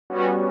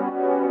Philly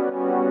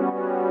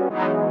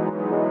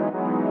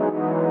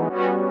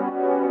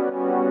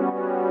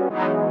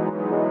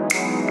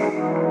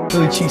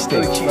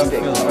cheesesteak.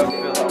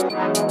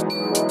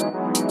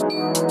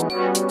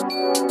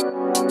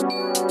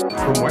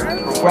 From where?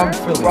 From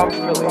Philly.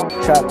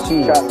 Chopped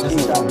cheese. This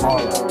is from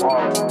Harlem.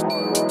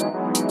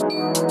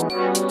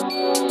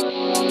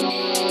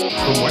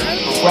 From where?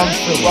 From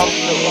Philly.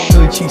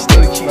 Philly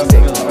cheesesteak.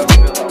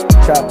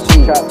 Chopped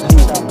cheese. This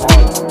is from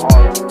Harlem.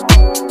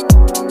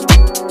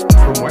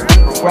 From where?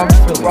 From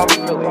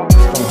Philly.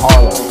 From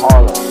Harlem.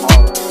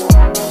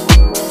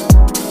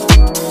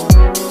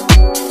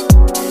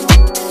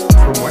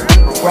 From where?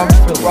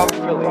 From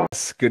Philly.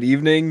 Good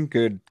evening,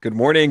 good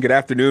morning, good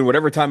afternoon,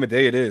 whatever time of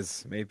day it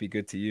is. May it be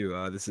good to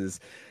you. This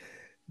is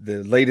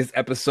the latest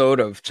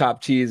episode of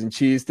Chopped Cheese and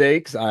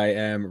Cheesesteaks. I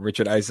am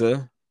Richard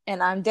Isa.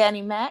 And I'm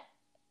Danny Mack.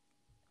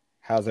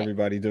 How's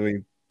everybody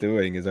doing?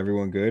 Is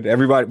everyone good?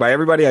 Everybody, by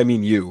everybody, I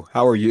mean you.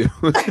 How are you?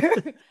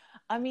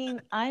 I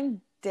mean,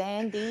 I'm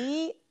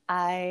dandy.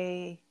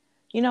 I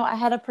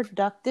had a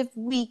productive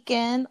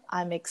weekend.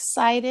 I'm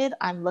excited.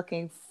 I'm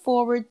looking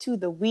forward to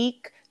the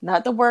week,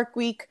 not the work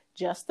week,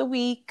 just the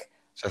week.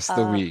 Just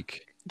the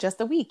week. Just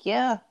the week,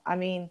 yeah. I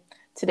mean,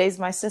 today's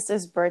my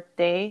sister's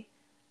birthday.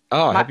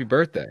 Oh, happy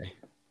birthday.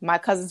 My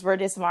cousin's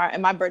birthday is tomorrow,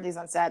 and my birthday's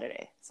on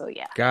Saturday. So,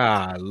 yeah.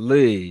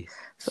 Golly.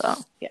 So,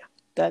 yeah.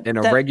 In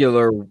a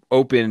regular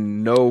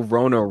open, no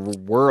Rona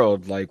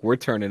world, like we're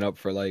turning up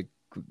for like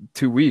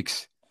 2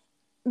 weeks.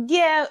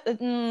 Yeah,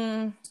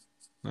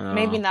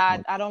 maybe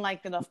not. I don't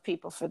like enough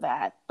people for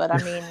that. But I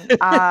mean,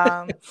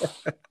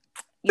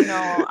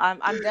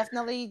 I'm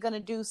definitely gonna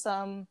do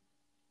some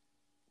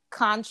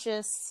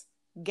conscious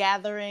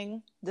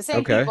gathering. The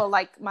same people,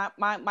 like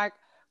my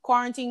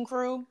quarantine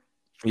crew.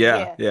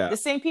 Yeah. The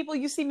same people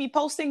you see me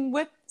posting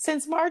with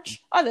since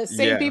March are the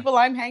same people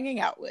I'm hanging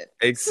out with.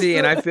 See,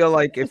 and I feel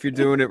like if you're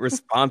doing it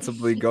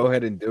responsibly, go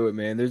ahead and do it,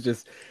 man. There's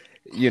just,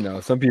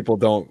 some people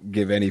don't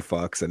give any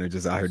fucks and they're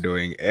just out here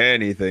doing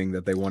anything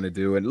that they want to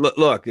do. And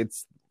look,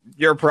 it's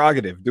your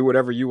prerogative. Do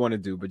whatever you want to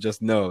do, but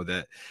just know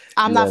that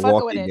I'm not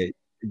fucking with it.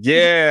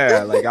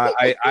 Yeah, like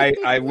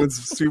I was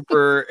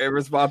super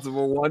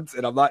irresponsible once,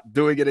 and I'm not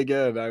doing it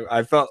again.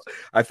 I felt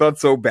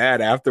so bad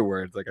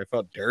afterwards. Like I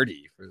felt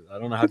dirty. I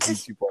don't know how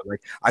these people are.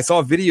 Like I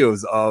saw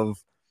videos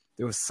of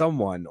there was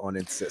someone on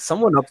Insta,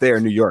 someone up there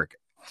in New York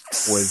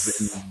was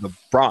in the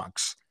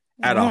Bronx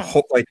at a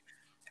whole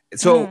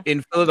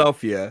in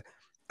Philadelphia,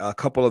 a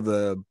couple of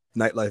the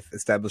nightlife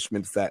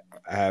establishments that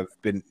have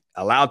been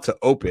allowed to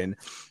open.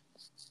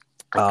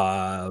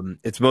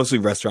 It's mostly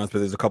restaurants, but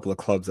there's a couple of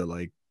clubs that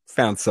like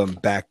found some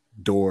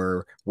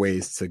backdoor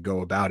ways to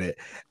go about it,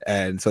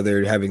 and so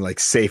they're having like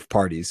safe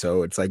parties.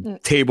 So it's like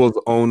tables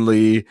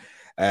only,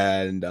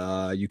 and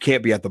you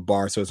can't be at the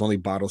bar, so it's only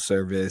bottle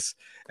service,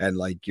 and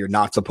like you're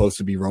not supposed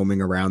to be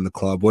roaming around the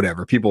club.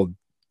 Whatever, people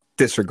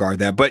disregard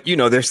that, but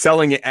they're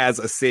selling it as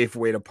a safe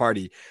way to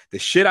party. The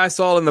shit I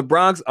saw in the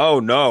Bronx, oh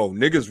no,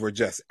 niggas were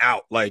just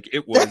out. Like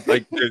it was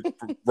like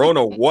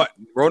Rona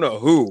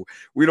who,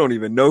 we don't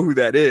even know who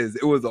that is.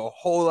 It was a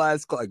whole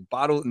ass like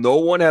bottle. No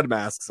one had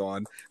masks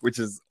on, which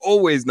is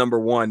always number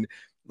one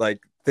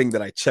like thing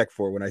that I check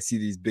for when I see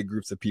these big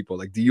groups of people.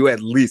 Like,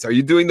 are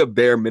you doing the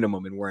bare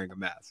minimum in wearing a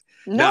mask?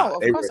 No,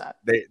 of course not.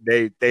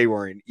 They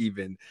weren't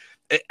even.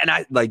 And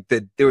I like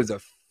that there was a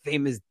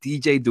famous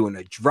DJ doing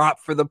a drop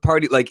for the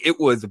party. Like it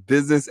was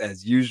business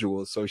as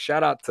usual. So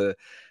shout out to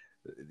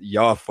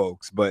y'all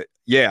folks. But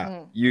you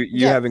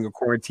having a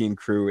quarantine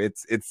crew,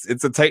 it's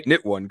a tight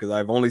knit one because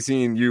I've only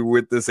seen you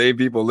with the same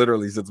people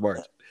literally since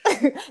March.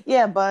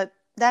 Yeah, but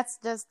that's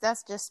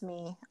just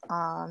me.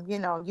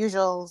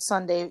 Usual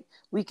Sunday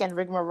weekend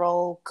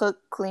rigmarole, cook,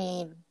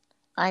 clean.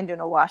 I ain't doing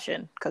no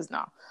washing because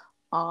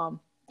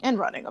and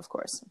running, of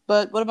course.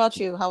 But what about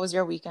you? How was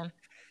your weekend?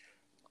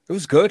 It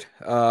was good.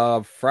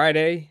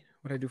 Friday.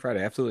 What did I do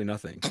Friday? Absolutely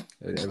nothing.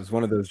 It was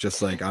one of those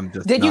just like I'm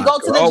just. Did you go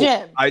to the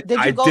gym? I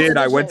did.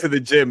 I went to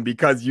the gym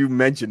because you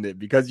mentioned it.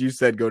 Because you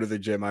said go to the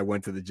gym. I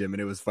went to the gym,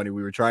 and it was funny.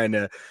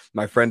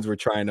 My friends were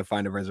trying to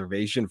find a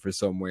reservation for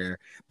somewhere,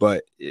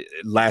 but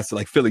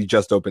Philly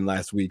just opened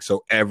last week,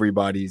 so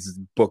everybody's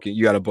booking.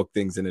 You got to book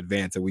things in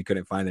advance, and we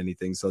couldn't find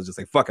anything. So I was just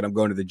like, fuck it, I'm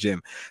going to the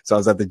gym. So I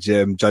was at the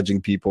gym judging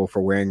people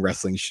for wearing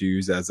wrestling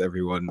shoes, as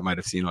everyone might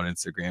have seen on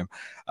Instagram.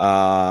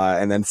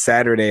 And then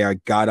Saturday, I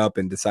got up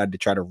and decided to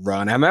try to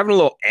run. I'm having a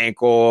little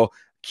ankle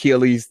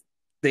Achilles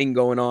thing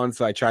going on,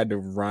 so I tried to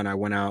run. I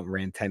went out and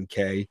ran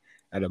 10K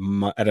at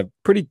a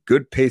pretty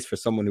good pace for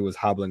someone who was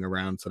hobbling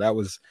around, so that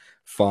was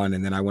fun.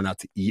 And then I went out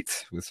to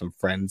eat with some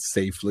friends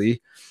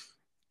safely,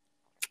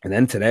 and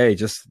then today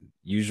just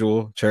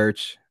usual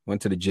church,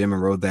 went to the gym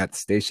and rode that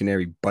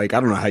stationary bike. I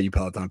don't know how you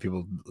Peloton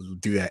people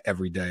do that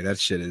every day. That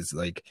shit is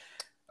like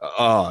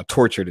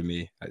torture to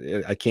me.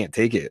 I can't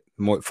take it.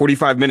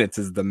 45 minutes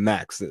is the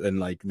max, and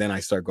like then I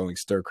start going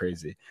stir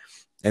crazy.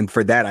 And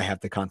for that, I have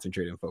to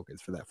concentrate and focus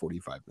for that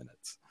 45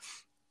 minutes.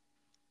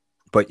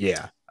 But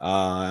yeah,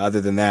 other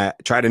than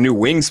that, tried a new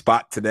wing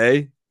spot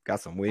today.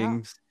 Got some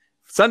wings.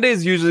 Wow. Sunday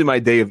is usually my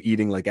day of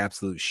eating like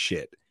absolute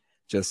shit.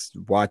 just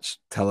watch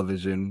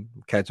television,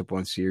 catch up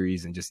on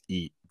series, and just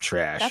eat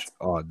trash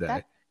all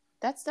day.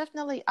 That's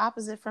definitely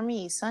opposite for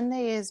me.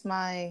 Sunday is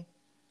my,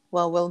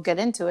 well, we'll get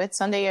into it.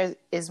 Sunday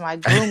is my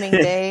grooming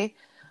day,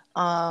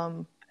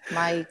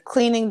 my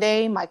cleaning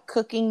day, my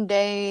cooking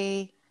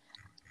day.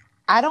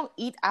 I don't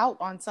eat out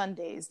on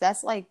Sundays.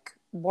 That's like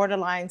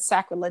borderline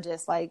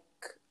sacrilegious. Like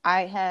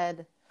I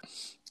had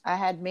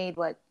made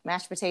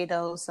mashed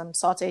potatoes, some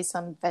sauteed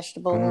some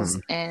vegetables,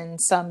 and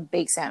some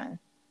baked salmon.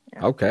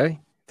 Yeah. Okay.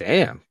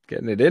 Damn.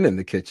 Getting it in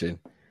the kitchen.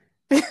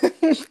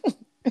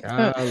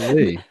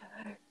 Golly.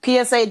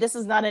 PSA, this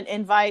is not an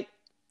invite.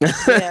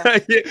 Yeah.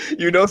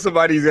 You know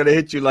somebody's gonna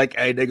hit you like,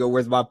 "Hey, nigga,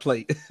 where's my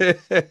plate?"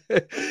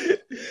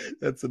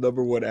 That's the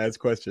number one asked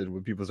question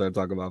when people start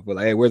talking about food.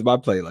 Like, "Hey, where's my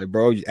plate?" Like,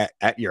 bro,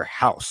 at your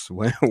house,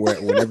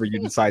 whenever you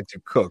decide to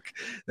cook,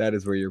 that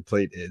is where your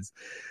plate is.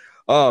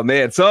 Oh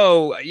man,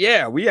 so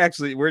yeah, we're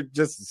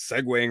just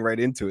segueing right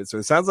into it. So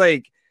it sounds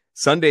like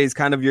Sunday is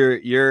kind of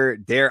your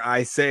dare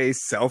I say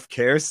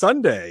self-care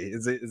Sunday.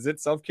 Is it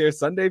self-care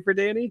Sunday for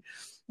Danny?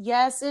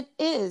 Yes, it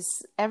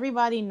is.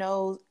 Everybody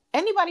knows.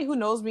 Anybody who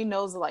knows me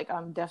knows like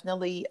I'm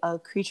definitely a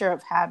creature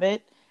of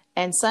habit.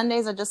 And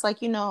Sundays are just like,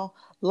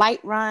 light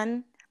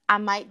run. I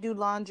might do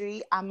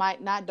laundry. I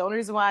might not. The only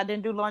reason why I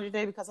didn't do laundry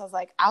today because I was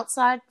like,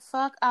 outside,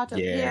 fuck out of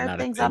here.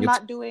 Things I'm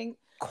not doing.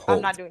 Cold.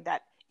 I'm not doing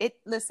that.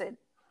 Listen,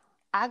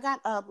 I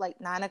got up like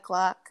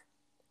 9:00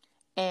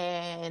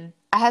 and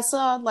I had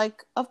saw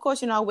of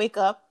course, I wake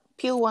up,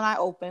 peel one eye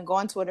open, go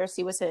on Twitter,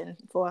 see what's hitting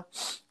for.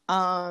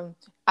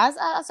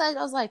 I said,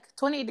 I was like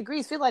 28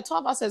 degrees, feel like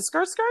 12. I said,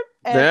 skirt.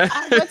 And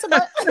I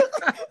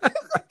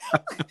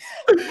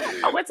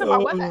went to my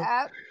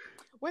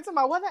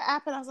weather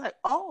app and I was like,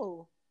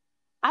 oh,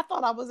 I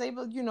thought I was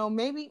able,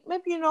 maybe,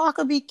 I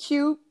could be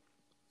cute.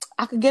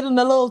 I could get in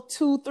a little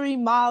 2-3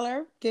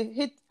 miler,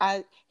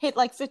 I hit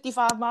like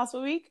 55 miles a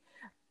week.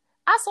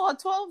 I saw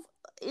 12.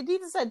 It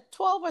either said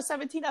 12 or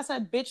 17. I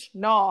said, bitch,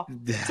 no.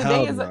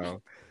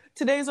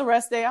 Today is a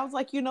rest day. I was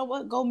like, you know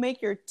what? Go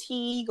make your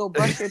tea, go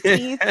brush your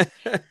teeth,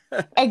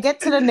 and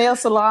get to the nail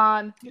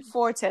salon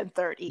for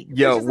 10:30.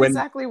 Yo, which is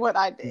exactly what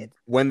I did.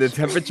 When the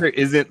temperature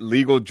isn't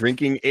legal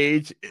drinking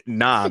age,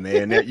 nah,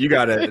 man, you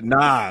gotta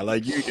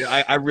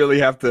I really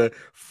have to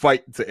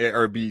fight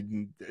or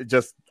be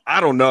just. I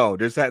don't know.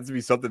 There has to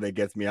be something that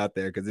gets me out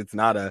there because it's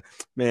not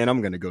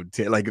I'm gonna go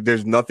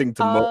there's nothing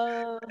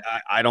to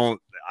I don't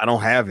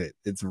have it.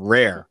 It's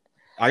rare.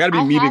 I gotta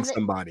be meeting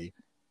somebody.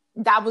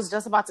 I was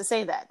just about to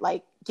say that.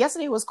 Like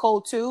yesterday was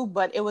cold too,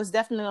 but it was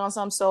definitely on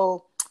some.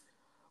 So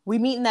we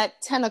meeting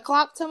at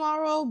 10:00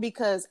 tomorrow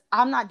because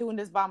I'm not doing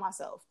this by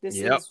myself. This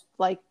is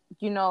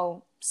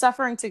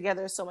suffering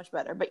together is so much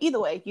better. But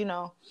either way,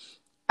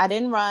 I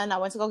didn't run. I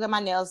went to go get my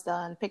nails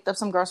done, picked up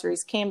some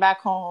groceries, came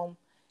back home,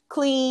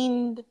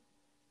 cleaned,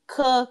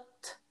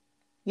 cooked,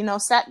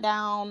 sat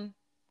down,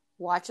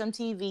 watched some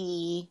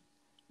TV.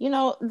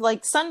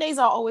 Sundays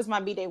are always my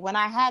B-day. When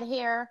I had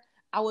hair,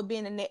 I would be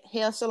in a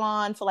hair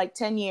salon for like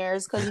 10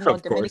 years because,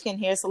 Dominican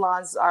hair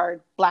salons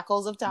are black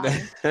holes of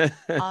time.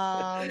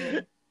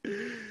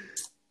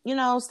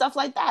 Stuff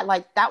like that.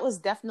 Like that was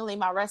definitely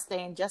my rest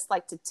day and just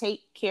like to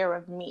take care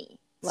of me.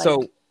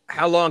 So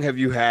how long have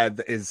you has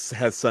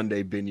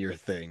Sunday been your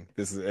thing?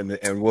 This is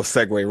and we'll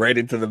segue right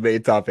into the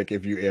main topic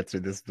if you answer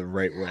this the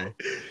right way.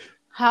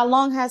 How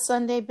long has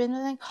Sunday been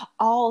a thing?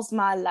 All's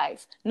my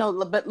life.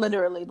 No, but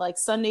literally, like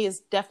Sunday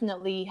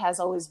has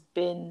always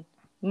been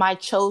my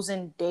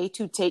chosen day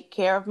to take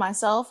care of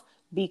myself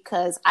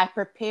because I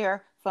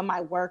prepare for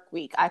my work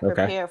week. I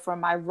prepare for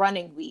my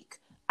running week.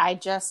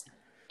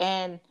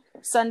 And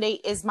Sunday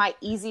is my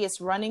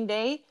easiest running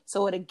day.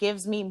 So it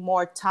gives me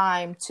more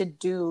time to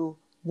do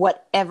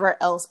whatever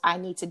else I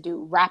need to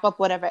do, wrap up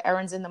whatever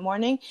errands in the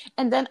morning.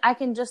 And then I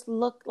can just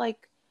look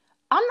like,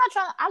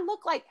 I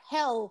look like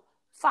hell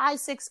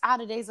 5-6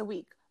 out of days a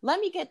week.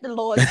 Let me get the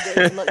Lord's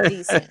day to look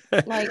decent.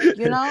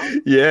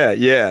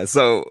 Yeah.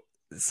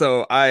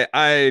 So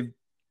I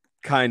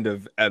kind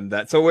of am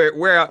that. So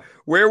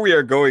where we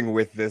are going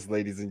with this,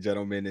 ladies and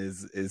gentlemen,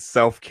 is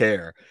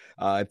self-care.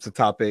 It's a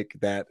topic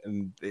that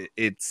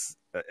it's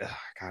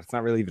it's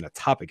not really even a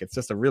topic. It's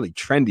just a really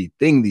trendy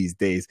thing these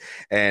days,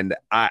 and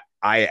I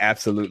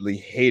absolutely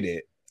hate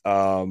it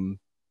a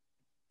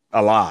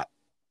lot.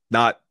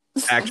 Not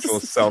actual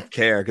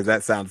self-care because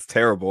that sounds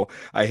terrible.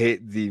 I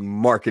hate the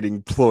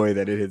marketing ploy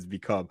that it has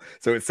become.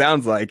 So it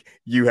sounds like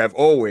you have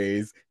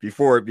always,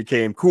 before it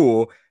became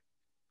cool,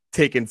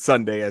 taken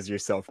Sunday as your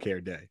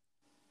self-care day.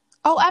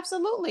 Oh,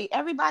 absolutely.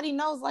 Everybody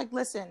knows,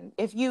 listen,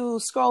 if you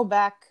scroll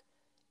back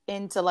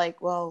into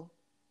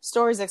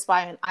stories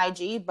expire on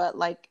IG, but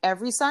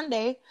every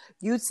Sunday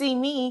you'd see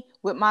me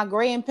with my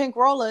gray and pink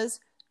rollers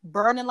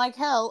burning like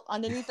hell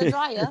underneath the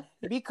dryer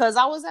because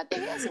I was at the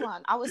hair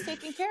salon. I was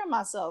taking care of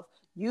myself.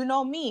 You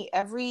know me,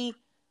 every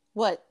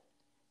 2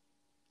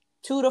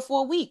 to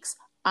 4 weeks,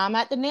 I'm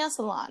at the nail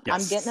salon.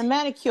 Yes. I'm getting a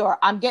manicure.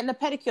 I'm getting a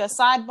pedicure.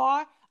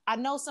 Sidebar, I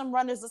know some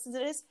runners listen to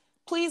this.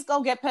 Please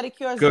go get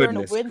pedicures during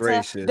the Goodness winter.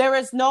 gracious. There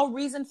is no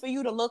reason for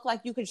you to look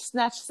like you could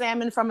snatch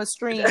salmon from a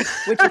stream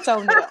with your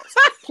toenails.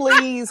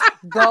 Please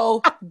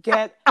go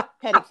get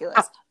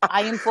pedicures.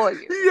 I implore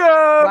you.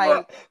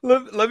 Yeah,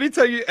 Like, let me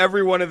tell you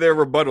every one of their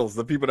rebuttals.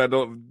 The people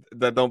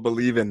that don't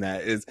believe in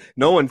that is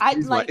no one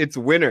sees my. It's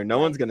winter. No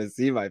one's gonna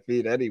see my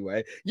feet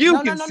anyway.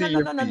 You can see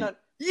your feet.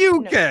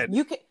 You can.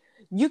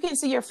 You can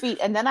see your feet,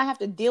 and then I have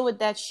to deal with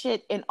that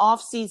shit in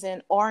off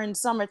season or in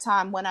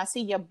summertime when I see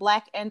your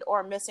black and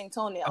or missing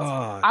toenails.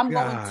 Oh, I'm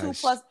going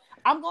 2+.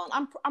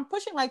 I'm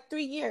pushing like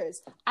 3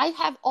 years. I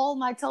have all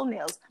my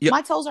toenails. Yep.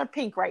 My toes are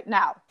pink right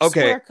now.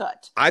 Okay. Square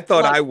cut. I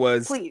thought like, I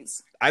was.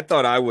 Please. I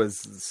thought I was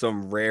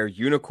some rare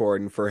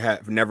unicorn for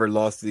never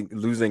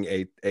losing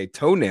a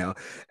toenail.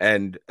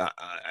 And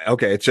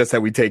okay, it's just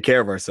that we take care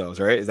of ourselves,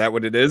 right? Is that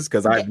what it is?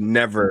 Because I've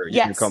never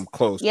even come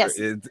close. Yes.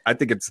 I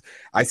think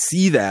I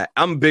see that.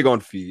 I'm big on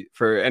feet.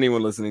 For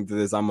anyone listening to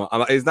this,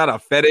 it's not a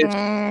fetish.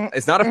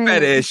 It's not a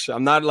fetish.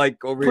 I'm not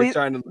like over here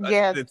trying to.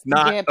 Yeah, it's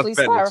not. Yeah, please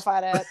clarify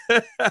that.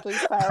 Please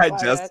clarify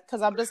that.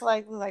 Because I'm just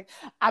like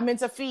I'm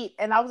into feet,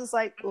 and I was just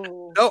like,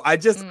 ooh. No, I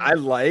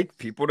like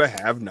people to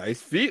have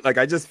nice feet. Like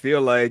I just feel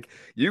like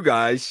you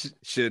guys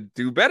should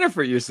do better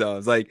for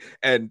yourselves, like,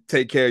 and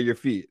take care of your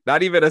feet.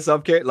 Not even a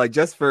self-care, like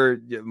just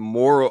for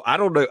moral. I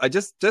don't know. I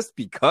just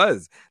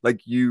because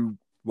like you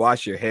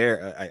wash your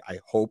hair. I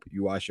hope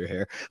you wash your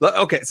hair.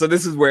 Okay, so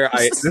this is where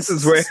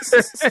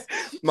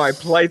my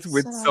plight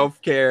with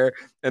self-care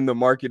and the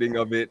marketing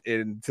of it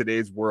in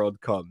today's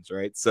world comes,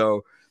 right?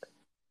 So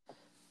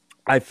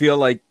I feel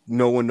like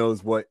no one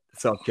knows what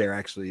self-care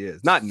actually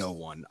is. Not no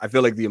one. I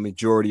feel like the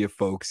majority of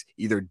folks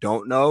either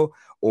don't know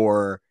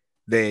or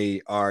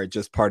they are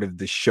just part of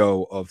the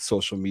show of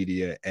social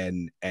media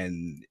and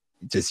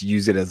just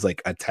use it as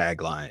like a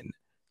tagline,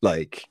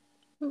 like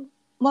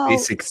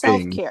basic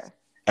self-care thing,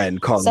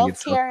 and calling it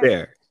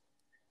self-care.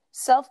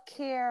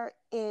 Self-care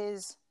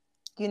is,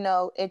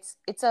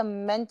 it's a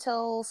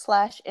mental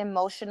 /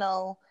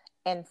 emotional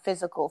and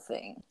physical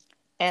thing.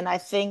 And I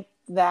think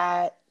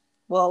that,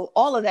 well,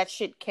 all of that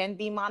shit can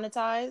be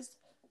monetized,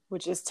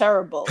 which is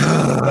terrible.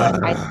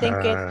 But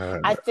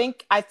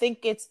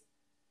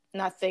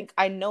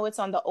I know it's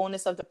on the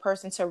onus of the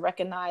person to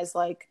recognize,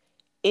 like,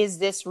 is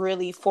this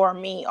really for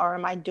me, or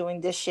am I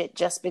doing this shit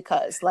just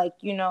because? Like,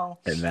 and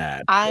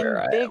that's I'm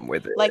where big, I am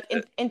with it. Like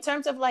in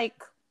terms of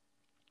like,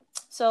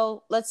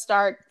 so let's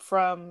start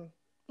from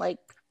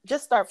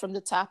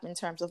the top in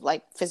terms of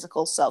like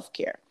physical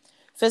self-care.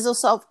 Physical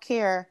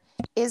self-care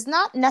is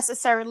not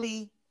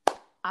necessarily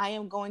I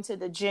am going to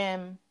the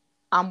gym,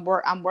 I'm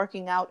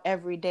working out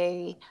every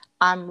day,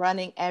 I'm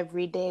running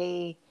every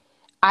day,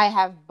 I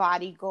have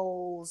body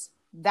goals.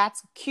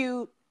 That's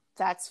cute.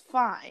 That's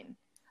fine.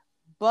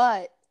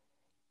 But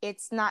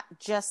it's not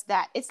just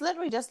that. It's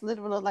literally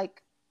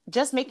like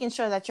just making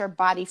sure that your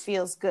body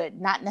feels good,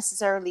 not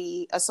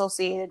necessarily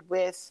associated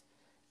with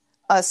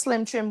a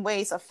slim trim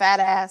waist, a fat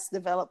ass,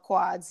 developed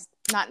quads.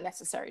 Not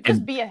necessary.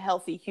 Just be a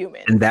healthy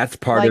human. And that's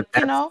part of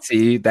that.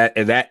 See,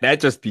 that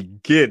just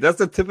begins. That's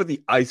the tip of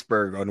the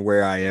iceberg on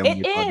where I am.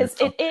 It is.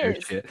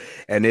 Shit.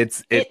 And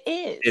it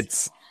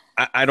is.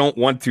 I don't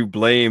want to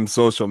blame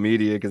social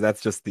media because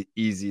that's just the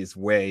easiest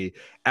way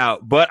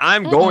out. But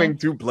I'm going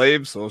to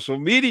blame social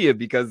media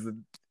because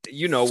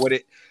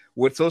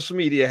what social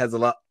media has a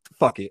lot.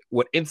 Fuck it.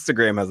 What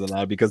Instagram has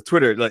allowed, because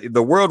Twitter, like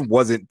the world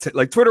wasn't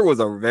like Twitter was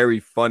a very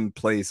fun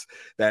place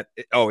that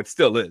it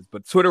still is,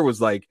 but Twitter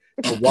was like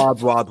the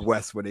wild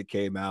west when it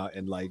came out,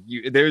 and like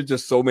there's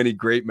just so many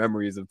great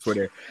memories of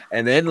Twitter.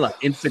 And then like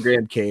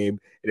Instagram came,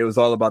 and it was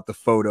all about the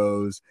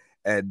photos,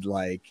 and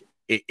like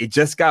it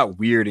just got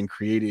weird and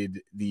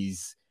created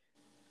these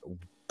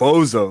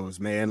bozos,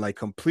 man, like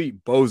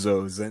complete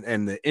bozos,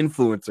 and the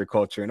influencer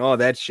culture and all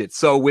that shit.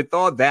 So with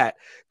all that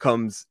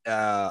comes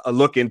a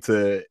look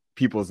into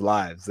people's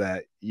lives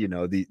that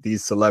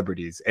these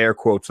celebrities, air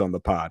quotes on the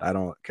pod, I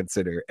don't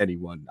consider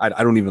anyone, I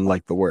don't even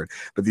like the word,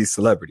 but these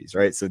celebrities,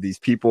 right? So these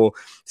people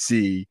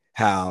see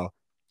how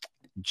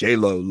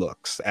J-Lo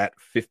looks at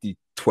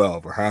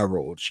 12 or however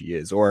old she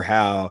is, or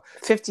how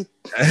 50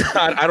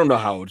 I don't know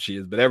how old she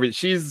is, but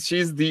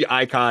she's the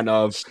icon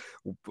of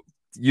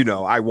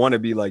I want to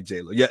be like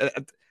J-Lo. Yeah.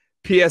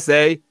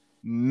 PSA,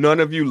 none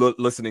of you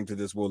listening to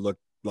this will look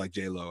like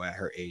J-Lo at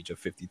her age of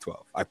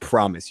 12. I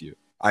promise you.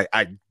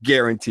 I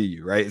guarantee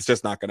you, right? It's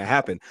just not going to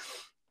happen.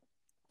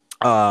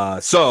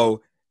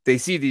 So they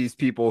see these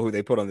people who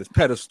they put on this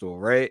pedestal,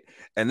 right?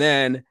 And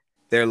then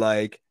they're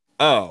like,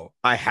 oh,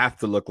 I have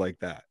to look like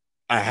that.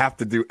 I have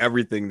to do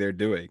everything they're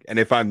doing. And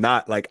if I'm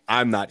not, like,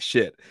 I'm not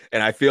shit.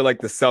 And I feel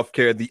like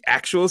the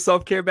actual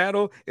self-care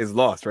battle is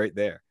lost right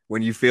there.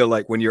 When you feel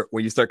like when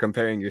you start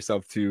comparing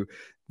yourself to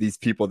these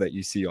people that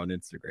you see on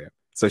Instagram.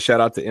 So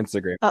shout out to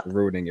Instagram for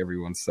ruining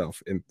everyone's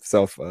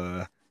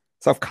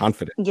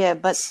self-confidence. Yeah,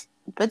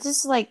 but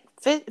just like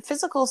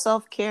physical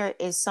self-care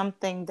is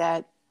something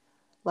that,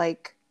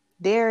 like,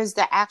 there's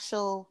the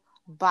actual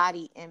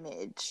body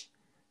image.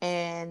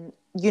 And,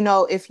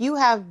 if you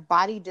have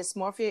body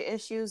dysmorphia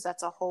issues,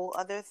 that's a whole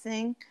other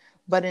thing.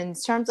 But in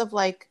terms of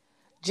like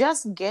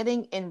just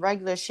getting in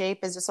regular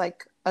shape is just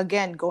like,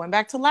 again, going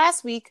back to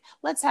last week,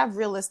 let's have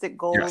realistic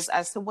goals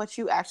as to what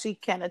you actually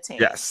can attain.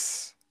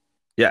 Yes.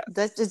 Yeah.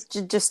 Let's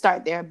just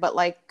start there. But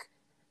like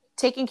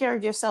taking care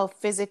of yourself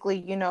physically,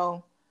 you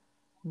know,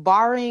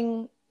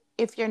 barring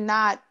if you're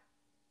not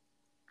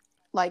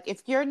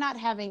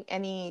having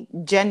any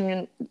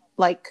genuine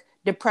like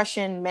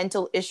depression,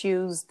 mental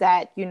issues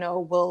that, you know,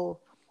 will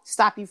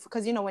stop you,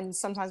 because you know when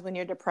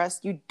you're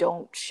depressed you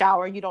don't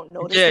shower, you don't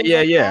notice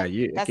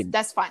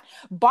that's fine.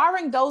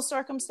 Barring those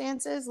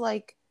circumstances,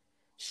 like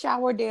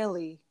shower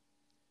daily,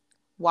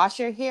 wash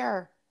your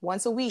hair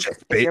once a week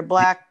if you're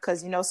black,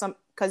 because you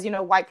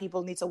know white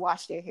people need to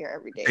wash their hair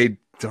every day. They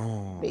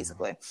don't,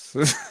 basically.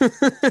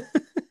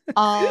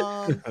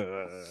 Well,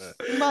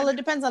 it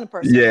depends on the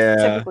person. Yeah,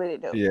 typically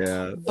they do.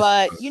 Yeah,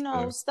 but you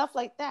know, stuff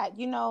like that,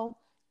 you know,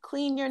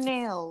 clean your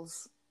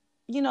nails,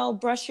 you know,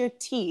 brush your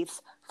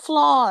teeth,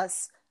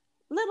 floss,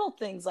 little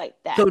things like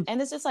that.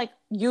 And it's just like,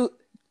 you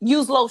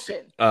use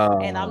lotion.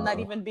 And I'm not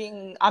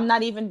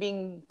even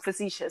being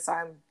facetious.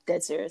 I'm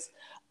dead serious.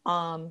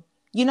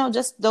 You know,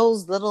 just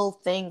those little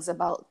things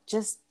about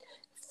just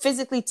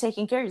physically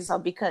taking care of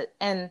yourself, because,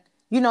 and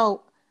you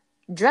know,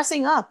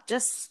 dressing up,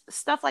 just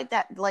stuff like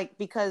that. Like,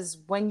 because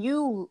when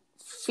you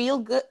feel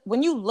good,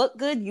 when you look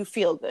good, you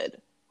feel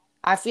good.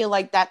 I feel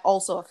like that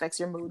also affects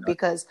your mood,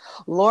 because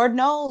Lord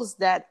knows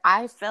that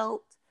I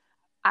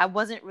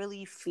wasn't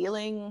really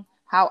feeling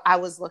how I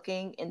was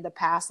looking in the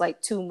past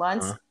like 2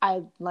 months.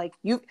 I like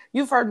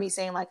you've heard me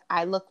saying like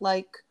I look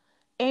like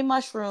a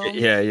mushroom,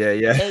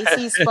 a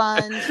sea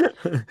sponge,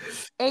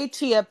 a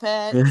chia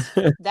pet.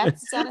 That's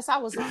the status I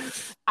was on.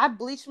 I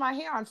bleached my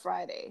hair on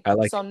Friday,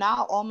 so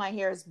now all my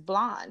hair is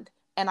blonde,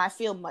 and I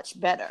feel much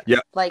better.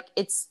 Yeah, like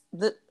it's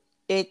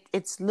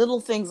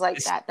little things like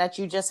that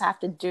you just have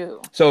to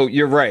do. So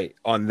you're right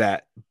on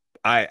that.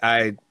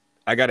 I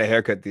got a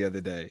haircut the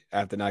other day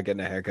after not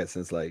getting a haircut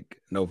since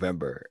like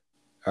November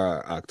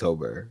or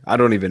October. I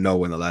don't even know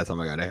when the last time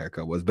I got a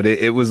haircut was, but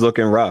it was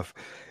looking rough.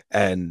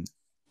 And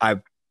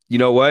you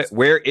know what?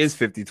 Where is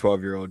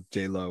 12-year-old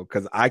J-Lo?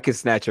 Because I could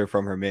snatch her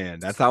from her man.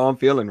 That's how I'm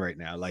feeling right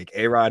now. Like,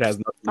 A-Rod has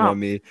nothing on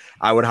me.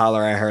 I would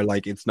holler at her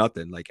like it's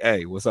nothing. Like,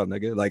 hey, what's up,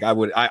 nigga? Like, I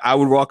would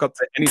walk up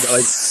to anybody.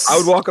 Like, I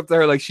would walk up to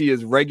her like she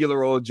is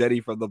regular old Jetty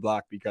from the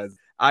block, because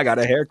I got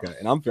a haircut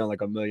and I'm feeling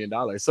like $1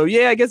 million. So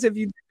yeah, I guess if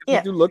you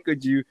do look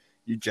good, you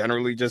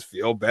generally just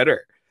feel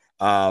better.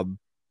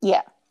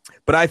 Yeah.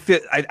 But I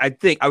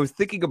think I was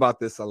thinking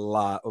about this a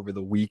lot over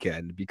the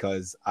weekend,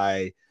 because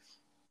I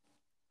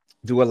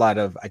try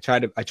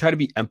to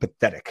be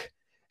empathetic,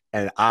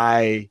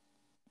 and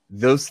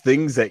those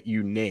things that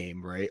you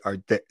name, right, are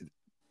to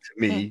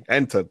me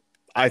and to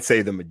I'd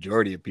say the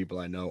majority of people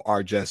I know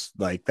are just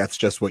like, that's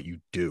just what you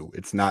do.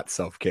 It's not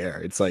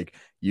self-care. It's like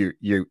you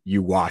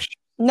wash.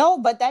 No,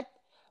 but that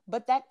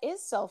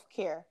is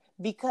self-care,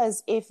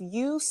 because if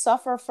you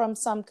suffer from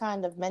some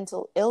kind of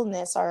mental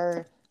illness,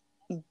 or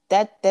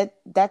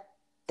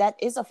that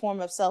is a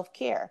form of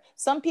self-care.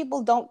 Some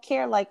people don't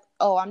care, like,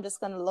 oh, I'm just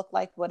gonna look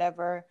like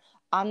whatever.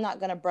 I'm not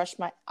gonna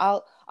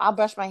I'll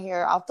brush my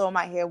hair, I'll throw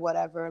my hair,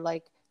 whatever.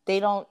 Like,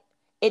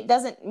 it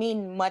doesn't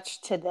mean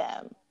much to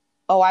them.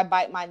 Oh, I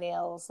bite my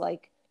nails.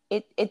 Like,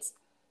 it's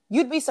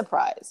you'd be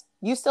surprised.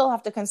 You still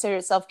have to consider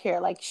it self-care.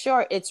 Like,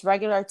 sure, it's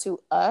regular to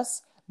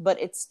us,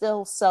 but it's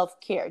still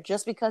self-care.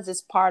 Just because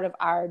it's part of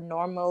our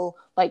normal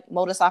like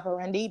modus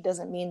operandi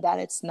doesn't mean that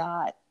it's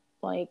not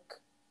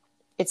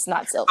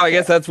self-care. I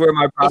guess that's where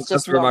my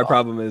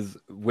problem is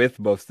with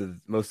most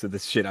of the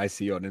shit I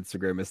see on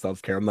Instagram is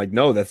self-care. I'm like,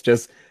 no, that's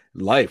just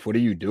life. What are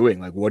you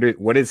doing? Like,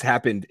 what has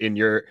happened in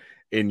your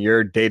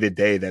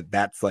day-to-day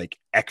that's like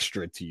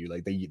extra to you?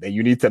 Like, that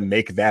you need to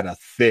make that a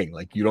thing.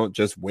 Like, you don't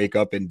just wake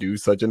up and do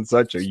such and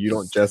such, or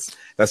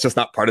that's just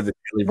not part of the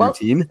daily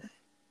routine.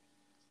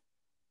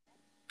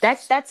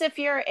 That's if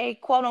you're a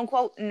quote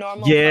unquote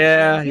normal.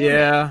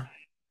 Yeah.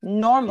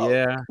 Normal.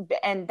 Yeah.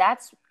 And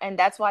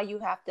that's why you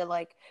have to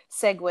like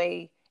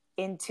segue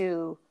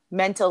into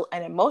mental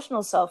and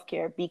emotional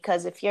self-care,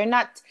 because if you're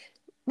not,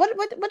 what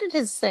did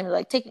his say?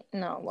 Like, that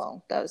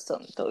was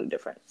something totally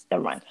different.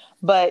 Never mind.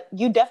 But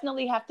you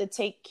definitely have to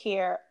take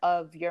care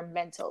of your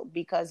mental,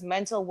 because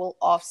mental will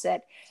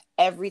offset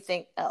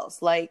everything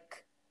else.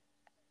 Like,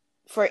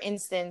 for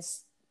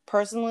instance,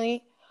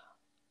 personally,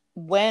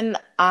 when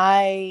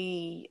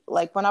I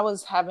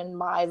was having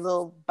my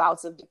little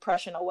bouts of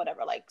depression or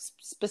whatever, like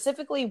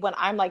specifically when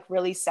I'm like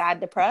really sad,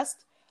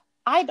 depressed,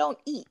 I don't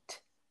eat.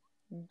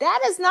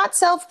 That is not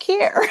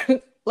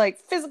self-care. Like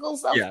physical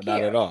self-care. Yeah,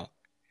 not at all.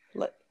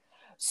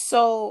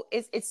 So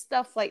it's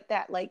stuff like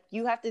that. Like,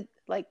 you have to,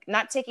 like,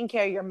 not taking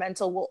care of your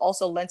mental will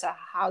also lend to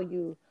how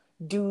you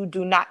do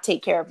not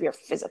take care of your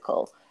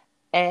physical.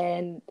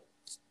 And,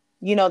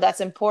 you know,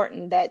 that's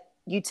important that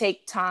you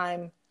take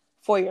time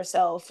for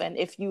yourself. And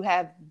if you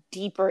have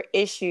deeper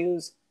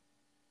issues,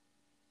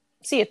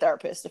 see a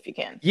therapist if you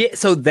can. Yeah.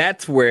 So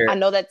that's where I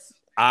know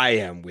I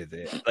am with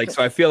it. Like,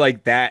 so I feel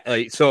like that,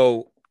 like,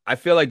 so I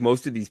feel like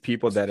most of these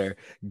people that are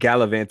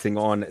gallivanting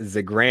on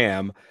the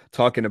gram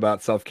talking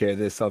about self-care,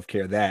 this,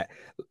 self-care, that,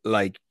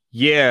 like,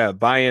 Yeah,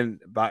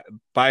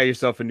 buy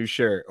yourself a new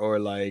shirt, or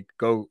like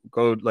go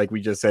like we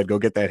just said, go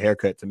get that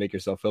haircut to make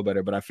yourself feel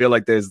better. But I feel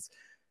like there's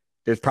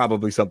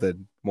probably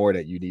something more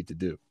that you need to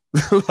do.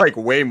 Like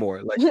way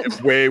more, like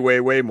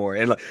way more.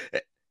 And like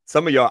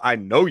some of y'all, I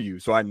know you,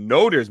 so I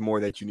know there's more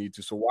that you need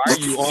to. So why are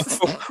you on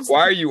why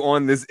are you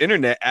on this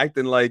internet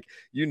acting like,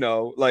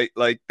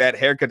 like that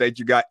haircut that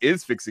you got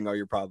is fixing all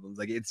your problems?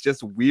 Like it's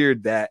just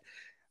weird that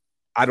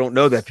I don't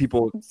know that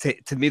people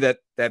to me that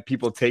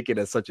people take it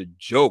as such a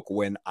joke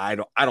when I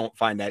don't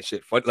find that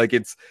shit fun. Like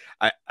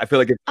I feel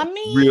like it's a I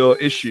real mean,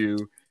 issue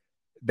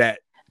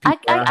that I,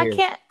 people are I out I here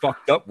can't.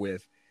 fucked up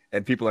with,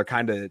 and people are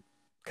kind of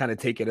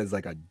take it as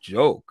like a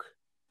joke.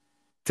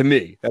 To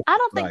me, that's I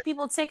don't like think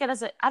people take it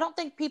as a. I don't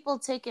think people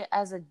take it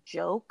as a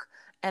joke,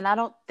 and I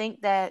don't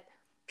think that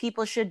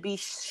people should be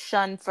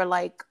shunned for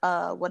like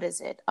what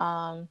is it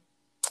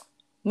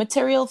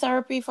material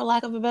therapy, for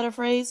lack of a better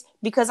phrase,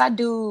 because I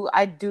do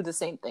the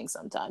same thing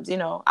sometimes.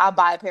 I'll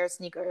buy a pair of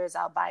sneakers,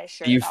 I'll buy a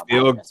do you shirt, I'll buy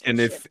a feel dress for and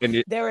shit. if and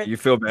it there you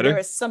feel there better?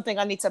 is something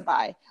I need to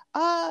buy.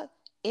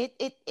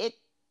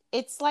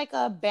 It's like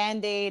a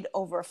band-aid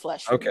over a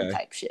flesh wound Okay.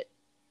 type shit.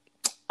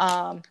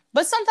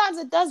 But sometimes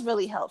it does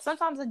really help.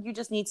 Sometimes you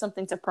just need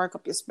something to perk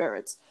up your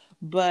spirits.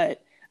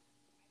 But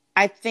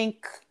I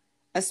think,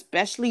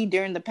 especially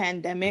during the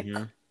pandemic,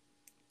 Hmm.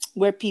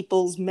 where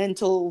people's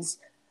mentals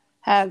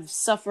have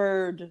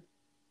suffered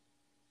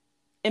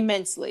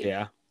immensely.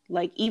 Yeah.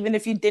 Like, even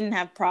if you didn't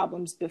have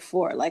problems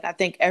before, like, I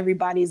think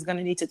everybody's going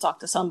to need to talk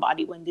to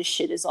somebody when this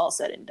shit is all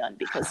said and done,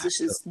 because this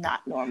is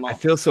not I normal.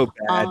 feel so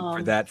bad for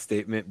Um, that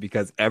statement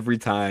because every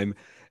time,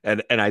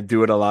 and I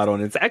do it a lot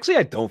on it. Actually,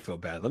 I don't feel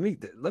bad. Let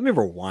me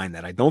rewind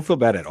that. I don't feel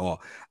bad at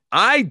all.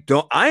 I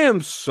don't. I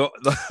am so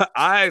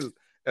I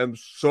am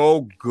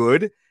so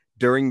good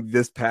during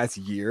this past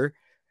year,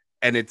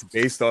 and it's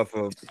based off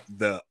of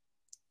the.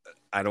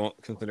 I don't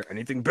consider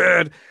anything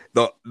bad.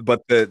 But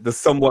the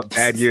somewhat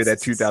bad year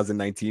that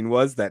 2019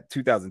 was, that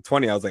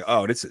 2020, I was like,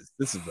 oh, this is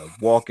a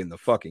walk in the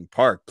fucking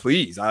park.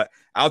 Please,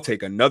 I'll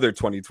take another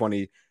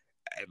 2020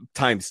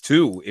 times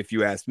two if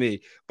you ask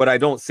me. But I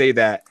don't say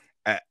that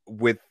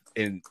with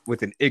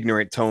an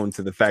ignorant tone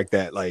to the fact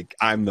that like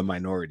I'm the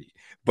minority.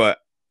 But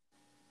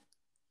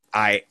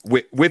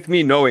with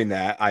me knowing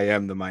that I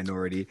am the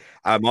minority,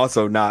 I'm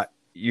also not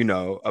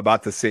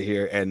about to sit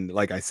here and,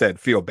 like I said,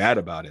 feel bad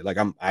about it. Like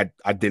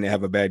I didn't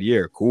have a bad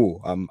year.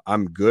 Cool.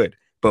 I'm good.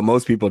 But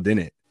most people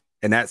didn't,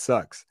 and that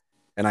sucks.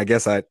 And I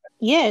guess I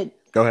yeah,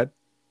 go ahead.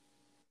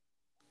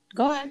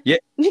 go ahead. Yeah,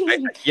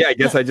 yeah. I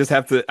guess No, I just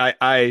have to.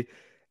 I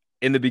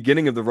in the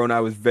beginning of the Rona, I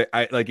was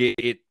like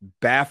it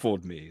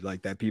baffled me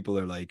like that people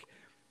are like,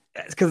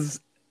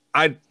 because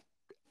I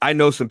I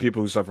know some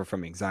people who suffer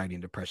from anxiety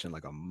and depression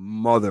like a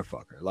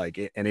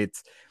motherfucker. And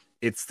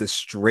it's the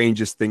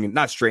strangest thing.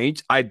 Not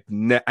strange. I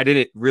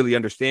didn't really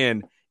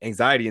understand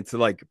anxiety until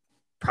like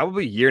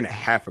probably a year and a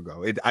half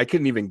ago. I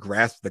couldn't even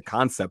grasp the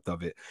concept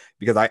of it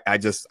because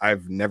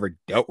I've never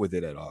dealt with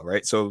it at all.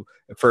 Right. So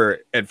for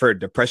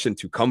depression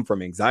to come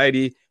from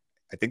anxiety,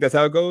 I think that's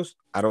how it goes.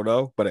 I don't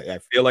know, but I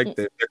feel like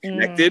they're mm,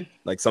 connected.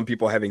 Like some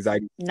people have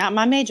anxiety. not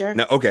my major.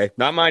 No, okay,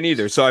 not mine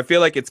either. So I feel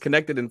like it's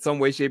connected in some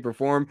way, shape, or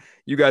form.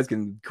 You guys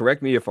can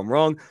correct me if I'm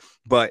wrong,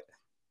 but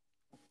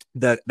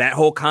that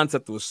whole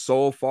concept was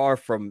so far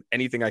from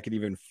anything I could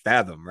even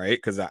fathom, right?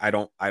 Because I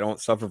don't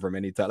suffer from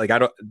any type, like I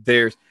don't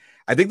there's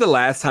I think the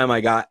last time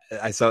I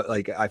saw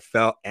like I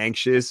felt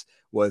anxious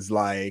was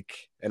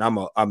like, and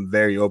I'm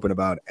very open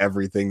about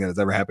everything that has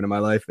ever happened in my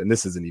life, and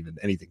this isn't even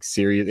anything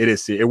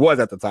serious. It was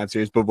at the time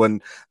serious, but when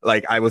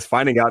like I was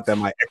finding out that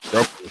my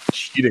ex-girlfriend was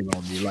cheating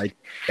on me, like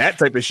that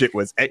type of shit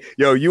was,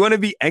 yo, you want to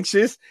be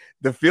anxious?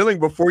 The feeling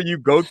before you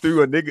go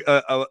through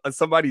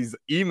somebody's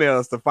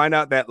emails to find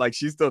out that like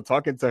she's still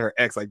talking to her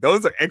ex, like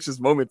those are anxious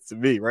moments to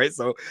me, right?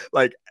 So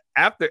like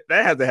after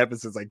that hasn't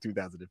happened since like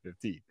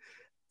 2015.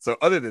 So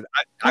other than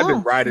I've been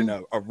Oh, riding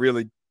a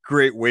really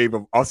great wave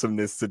of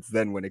awesomeness since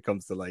then when it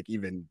comes to like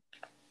even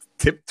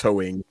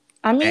tiptoeing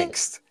I mean,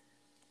 angst.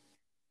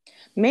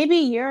 maybe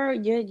you're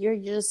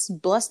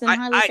just blessed and I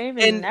highly I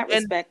favored in that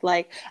and respect.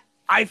 Like,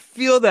 I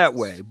feel that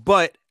way,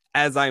 but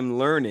as I'm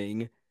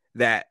learning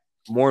that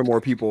more and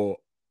more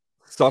people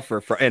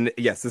suffer from, and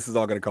yes, this is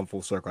all going to come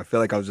full circle. I feel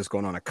like I was just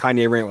going on a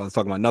Kanye rant while I was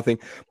talking about nothing,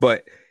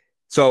 but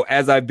so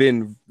as I've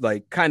been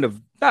like kind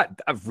of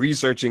not of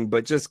researching,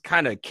 but just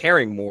kind of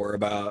caring more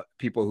about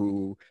people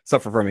who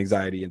suffer from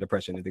anxiety and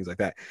depression and things like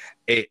that,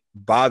 it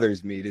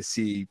bothers me to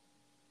see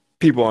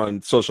people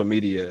on social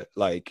media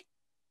like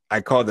I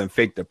call them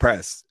fake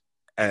depressed,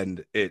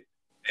 and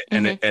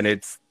mm-hmm,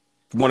 it's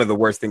one of the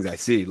worst things I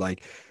see.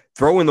 Like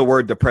throwing the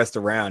word depressed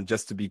around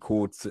just to be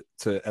cool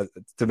to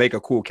make a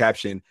cool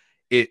caption.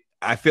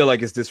 I feel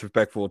like it's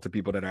disrespectful to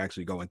people that are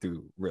actually going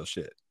through real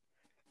shit,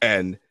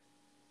 and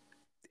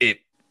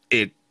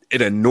it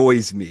it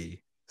annoys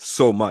me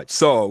so much.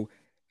 So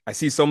I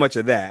see so much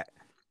of that,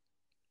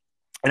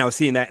 And I was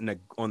seeing that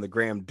on the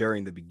gram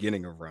during the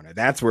beginning of Rona.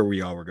 That's where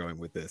we all were going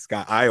with this.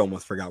 God, I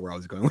almost forgot where I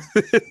was going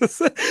with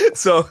this.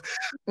 So,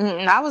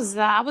 I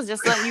was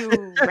just letting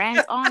you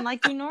rant on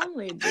like you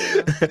normally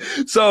do.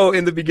 so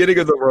in the beginning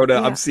of the Rona,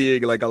 I'm Yeah.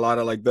 seeing like a lot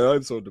of like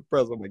I'm so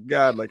depressed. Oh my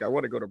God, like I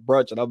want to go to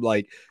brunch, and I'm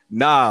like,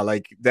 nah,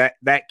 like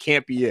that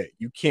can't be it.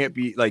 You can't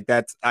be like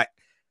that's I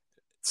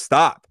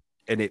stop,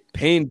 and it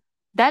pained.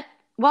 That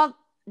well,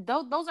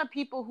 those are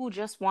people who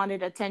just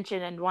wanted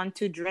attention and want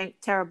to drink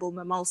terrible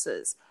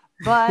mimosas.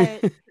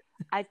 But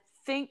I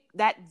think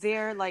that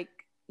they're like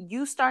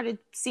you started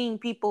seeing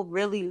people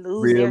really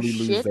lose their Really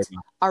lose their shit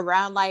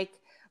around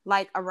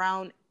like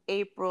around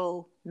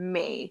April,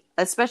 May,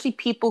 especially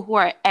people who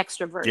are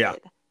yeah. extroverted.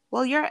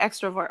 Well, you're an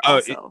extrovert Oh,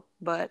 also,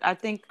 but I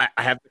think I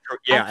have to, I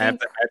yeah, think I have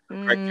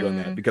to correct you on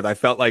that because I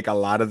felt like a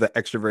lot of the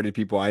extroverted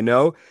people I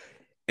know,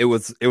 it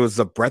was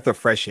a breath of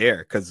fresh air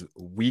because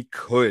we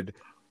could.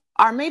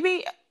 or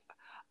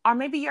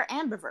maybe you're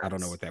I don't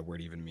know what ambiverts. that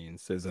word even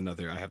means. There's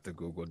another. I have to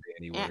Google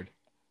Danny And, word.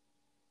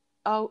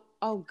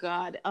 oh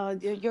God,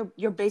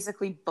 you're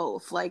basically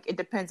both. Like it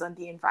depends on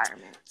the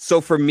environment.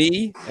 So for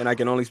me, and I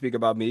can only speak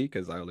about me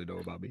because I only know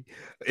about me.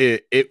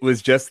 It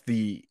was just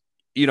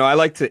I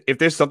like to if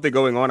there's something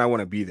going on, I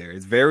want to be there.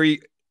 It's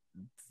very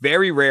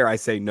very rare I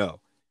say no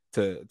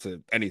to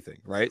anything,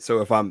 right?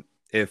 So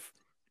if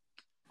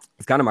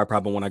it's kind of my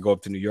problem when I go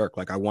up to New York.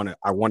 Like I want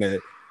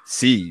to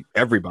see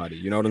everybody.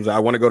 You know what I'm saying? I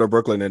want to go to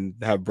Brooklyn and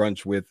have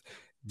brunch with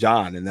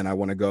John, and then I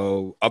want to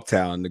go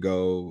uptown to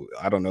go.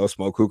 I don't know,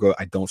 smoke hookah.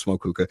 I don't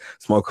smoke hookah.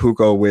 Smoke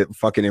hookah with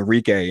fucking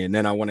Enrique, and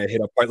then I want to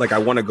hit up. Like I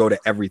want to go to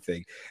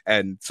everything,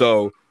 and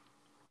so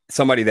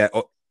somebody that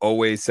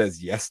always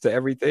says yes to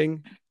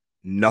everything,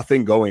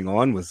 nothing going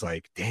on was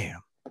like,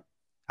 damn,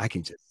 I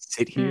can just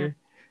sit here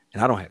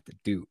and I don't have to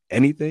do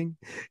anything.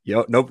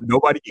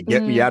 Nobody can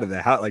get me Mm, out of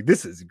the house. Like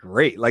this is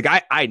great. Like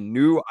I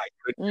knew I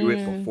could do it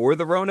mm, before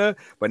the Rona,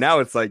 but now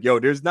it's like,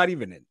 there's not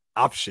even an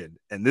option,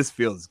 and this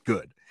feels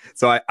good.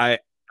 So and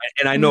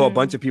I know a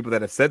bunch mm. of people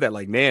that have said that,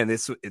 like, man,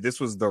 this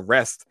was the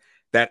rest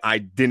that I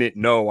didn't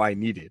know I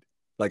needed.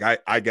 Like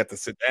I get to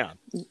sit down,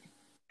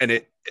 and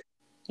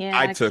Yeah,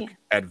 I I took can't.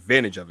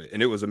 advantage of it,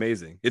 and it was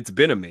amazing. It's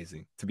been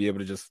amazing to be able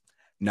to just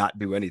not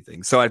do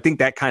anything. So I think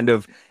that kind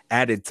of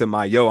added to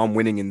my I'm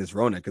winning in this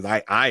Rona because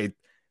I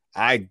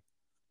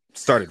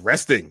started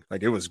resting.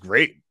 Like it was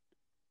great.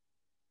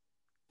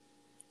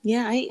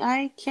 Yeah,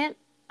 I can't.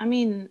 I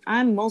mean,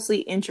 I'm mostly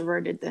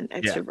introverted than Yeah.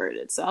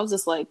 extroverted. So I was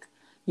just like,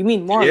 you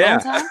mean more alone Yeah.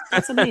 time?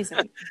 That's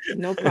amazing.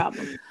 No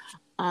problem.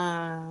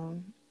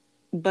 Um,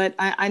 but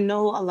I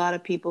know a lot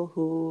of people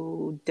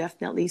who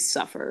definitely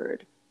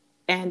suffered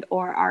and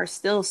or are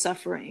still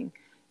suffering.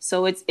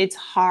 So it's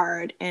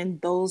hard.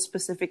 And those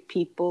specific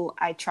people,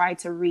 I try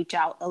to reach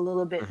out a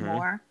little bit Hmm.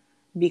 more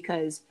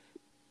because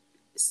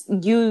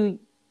you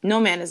no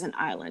man is an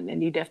island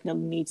and you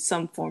definitely need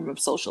some form of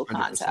social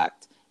 100%.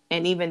 contact,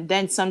 and even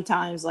then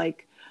sometimes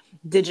like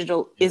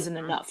digital isn't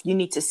Mhm. enough. You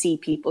need to see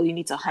people, you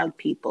need to hug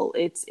people.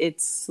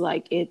 It's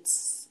like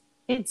it's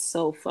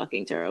so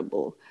fucking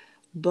terrible.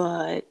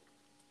 But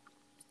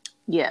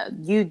yeah,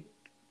 you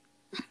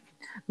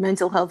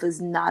mental health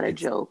is not a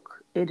It's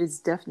joke. It is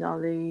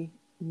definitely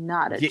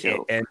not a yeah,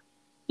 and joke.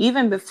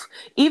 Even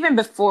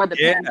before the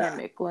yeah,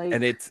 pandemic,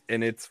 and like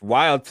it's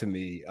wild to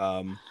me.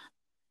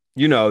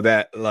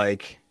 That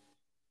like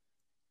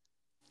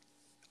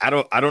I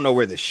don't know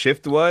where the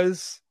shift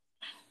was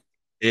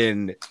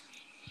in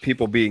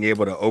people being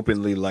able to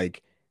openly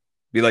like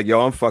be like,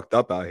 yo, I'm fucked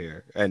up out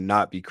here and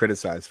not be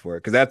criticized for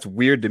it. Cause that's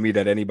weird to me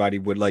that anybody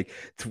would like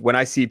when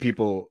I see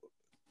people.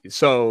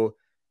 So,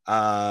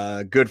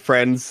 good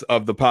friends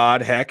of the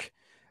pod,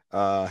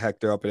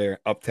 Hector up there,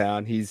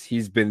 uptown.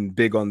 He's been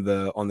big on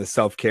the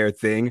self-care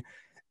thing.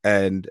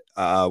 And,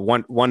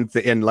 one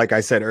thing, and like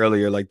I said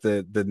earlier, like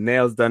the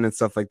nails done and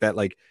stuff like that,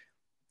 like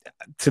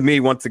to me,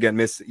 once again,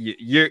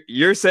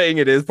 you're saying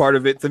it is part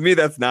of it. To me,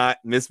 that's not.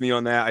 Miss me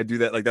on that. I do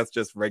that like that's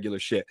just regular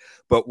shit.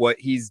 But what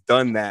he's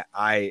done that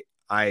I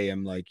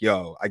am like,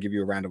 yo, I give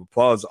you a round of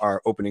applause.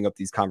 Are opening up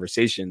these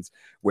conversations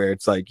where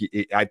it's like,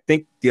 I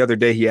think the other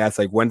day he asked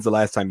like, when's the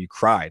last time you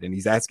cried? And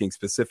he's asking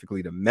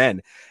specifically to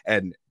men.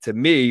 And to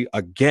me,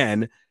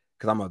 again,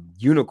 because I'm a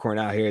unicorn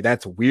out here,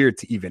 that's weird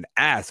to even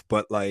ask.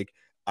 But like,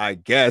 I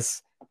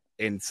guess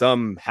in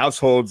some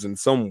households in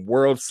some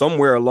world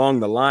somewhere along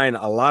the line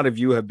a lot of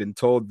you have been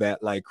told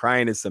that like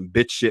crying is some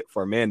bitch shit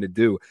for a man to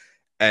do,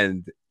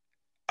 and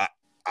I,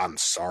 I'm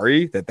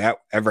sorry that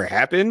ever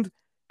happened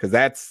because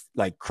that's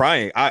like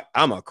crying.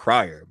 I'm a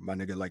crier, my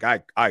nigga. Like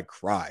I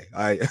cry.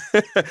 I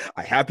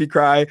happy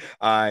cry.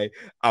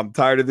 I'm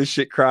tired of this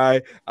shit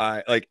cry.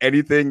 I like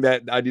anything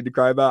that I need to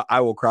cry about,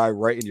 I will cry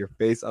right in your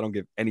face. I don't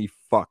give any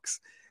fucks.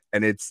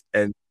 And that's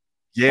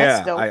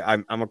yeah, dope.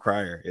 I'm a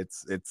crier.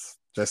 It's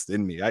just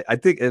in me. I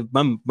think if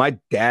my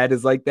dad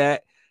is like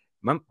that.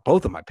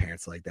 Both of my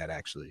parents are like that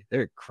actually.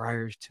 They're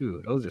criers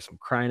too. Those are some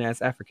crying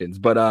ass Africans.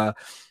 But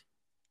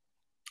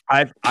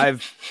I've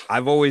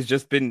always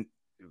just been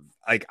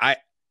like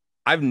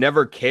I've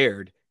never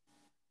cared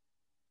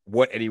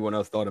what anyone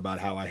else thought about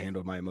how I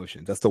handled my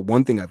emotions. That's the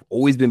one thing I've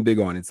always been big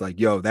on. It's like,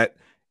 yo, that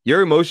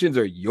your emotions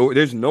are your,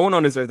 there's no one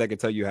on this earth that can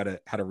tell you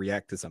how to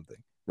react to something,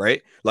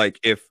 right? Like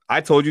if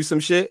I told you some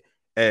shit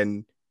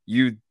and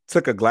you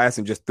took a glass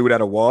and just threw it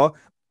at a wall,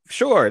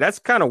 sure, that's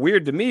kind of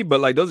weird to me, but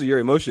like those are your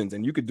emotions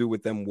and you could do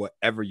with them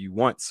whatever you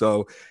want.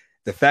 So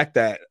the fact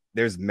that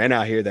there's men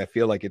out here that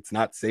feel like it's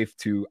not safe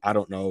to, I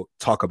don't know,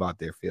 talk about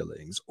their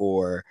feelings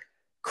or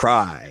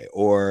cry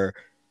or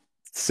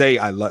say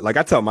I love, like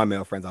I tell my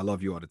male friends I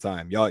love you all the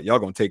time. Y'all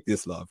gonna take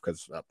this love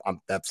because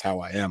that's how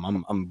I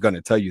am. I'm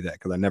gonna tell you that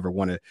because I never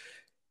want to.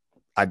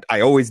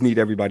 I always need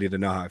everybody to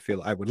know how I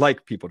feel. I would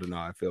like people to know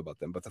how I feel about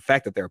them. But the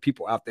fact that there are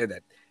people out there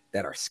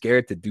that are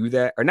scared to do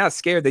that, or not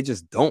scared, they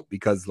just don't,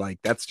 because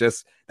like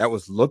that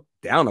was looked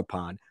down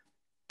upon.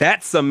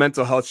 That's some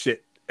mental health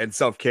shit and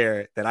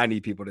self-care that I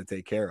need people to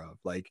take care of.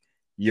 Like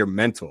your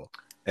mental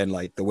and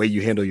like the way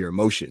you handle your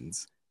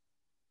emotions.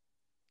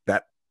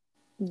 That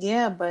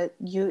Yeah, but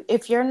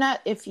if you're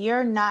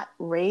not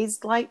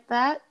raised like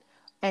that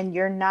and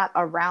you're not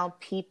around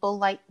people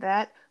like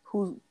that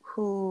who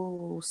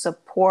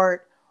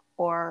support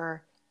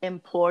or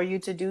implore you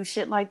to do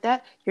shit like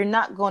that, you're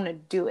not going to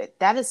do it.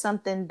 That is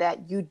something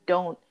that you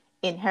don't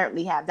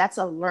inherently have. That's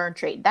a learned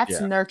trait. That's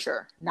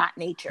nurture, not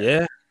nature.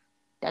 Yeah.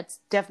 That's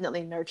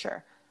definitely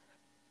nurture.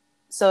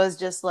 So it's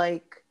just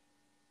like,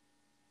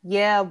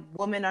 yeah,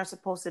 women are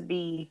supposed to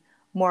be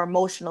more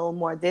emotional,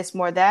 more this,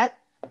 more that.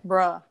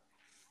 Bruh.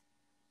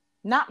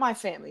 Not my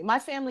family. My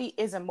family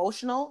is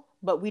emotional,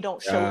 but we don't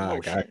show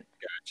emotion.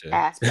 Gotcha.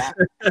 Ass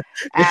backwards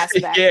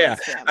Yeah.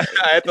 family.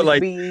 I had to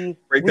like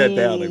break that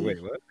down. Like,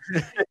 wait, what?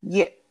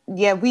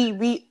 Yeah,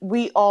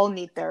 we all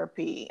need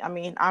therapy. I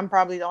mean, I'm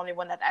probably the only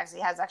one that has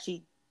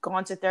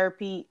gone to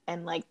therapy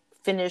and like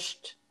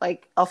finished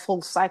like a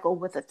full cycle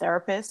with a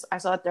therapist. I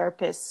saw a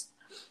therapist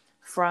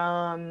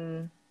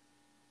from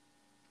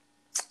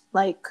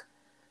like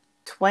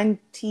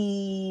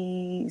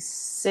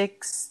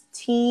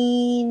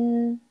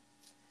 2016,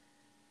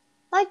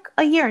 like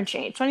a year and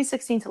change,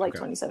 2016 to like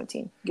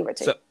 2017, give or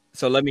take.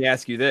 So let me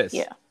ask you this.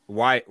 Yeah.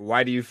 Why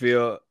do you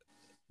feel,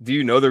 do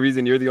you know the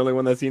reason you're the only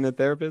one that's seen a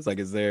therapist? Like,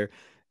 is there,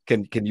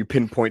 can you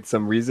pinpoint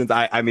some reasons?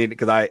 I mean,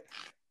 because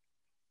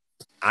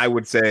I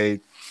would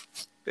say,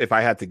 if I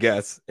had to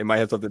guess, it might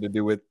have something to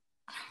do with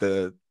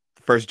the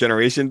first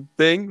generation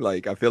thing.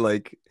 Like, I feel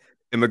like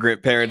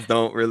immigrant parents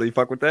don't really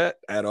fuck with that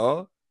at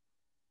all.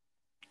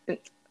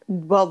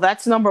 Well,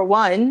 that's number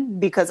one,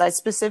 because I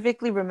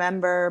specifically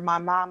remember my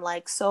mom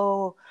like,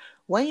 so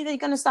when are they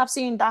going to stop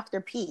seeing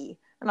Dr. P?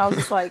 And I was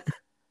just like,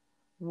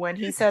 when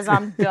he says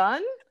I'm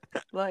done,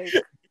 like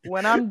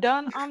when I'm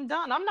done, I'm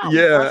done. I'm not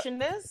rushing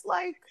this.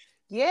 Like,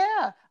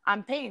 yeah,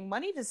 I'm paying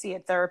money to see a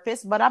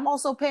therapist, but I'm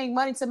also paying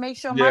money to make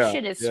sure my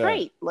shit is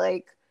straight.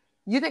 Like,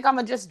 you think I'm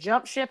going to just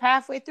jump ship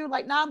halfway through?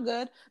 Like, nah, I'm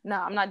good.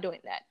 Nah, I'm not doing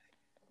that.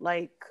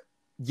 Like,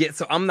 yeah,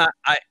 so I'm not,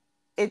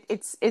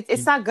 it's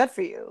not good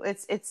for you.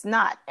 It's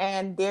not.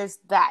 And there's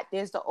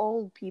the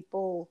old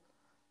people,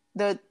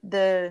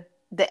 the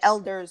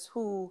elders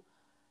who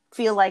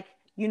feel like,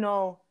 you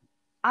know,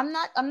 I'm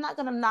not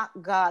gonna knock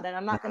God and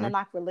I'm not gonna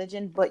knock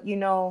religion, but you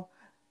know,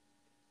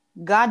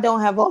 God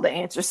don't have all the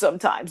answers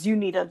sometimes. You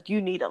need a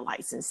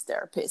licensed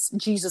therapist.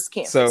 Jesus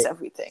can't fix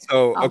everything.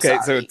 So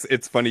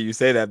it's funny you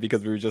say that,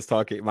 because we were just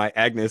talking, my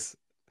Agnes,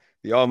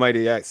 the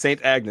almighty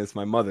Saint Agnes,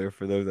 my mother,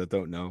 for those that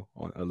don't know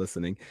are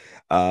listening,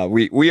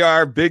 we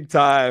are big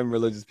time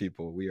religious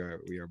people. We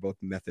are both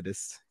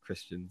Methodist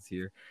Christians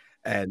here,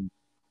 and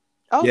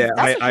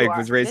I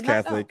was raised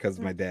Catholic because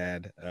my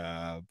dad,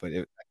 but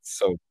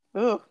so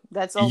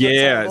that's all.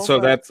 Yeah, so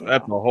that's a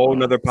whole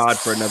nother pod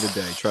for another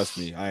day. Trust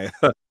me, I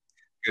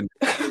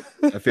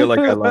feel like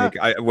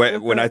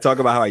when I talk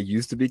about how I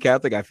used to be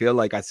Catholic, I feel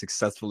like I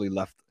successfully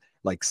left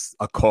like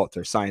a cult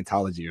or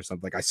Scientology or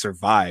something. Like I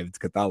survived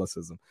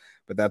Catholicism,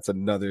 but that's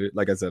another,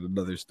 like I said,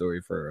 another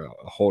story for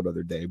a whole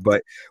other day.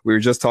 But we were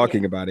just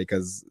talking about it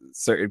because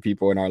certain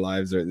people in our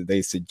lives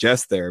they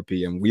suggest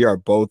therapy, and we are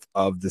both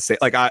of the same.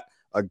 Like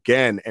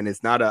again, and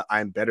it's not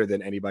I'm better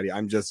than anybody.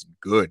 I'm just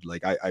good.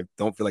 Like I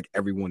don't feel like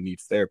everyone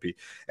needs therapy,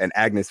 and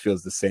Agnes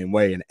feels the same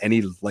way. And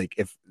any like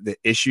if the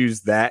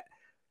issues that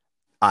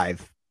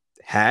I've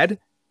had,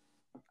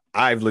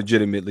 I've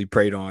legitimately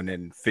prayed on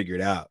and figured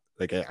out.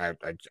 Like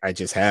I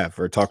just have,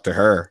 or talked to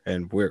her,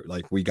 and we're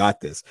like, we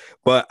got this.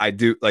 But I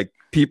do like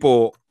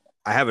people.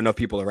 I have enough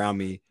people around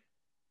me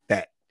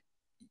that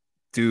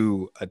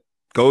do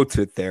go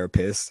to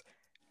therapists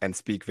and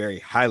speak very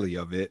highly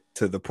of it,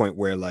 to the point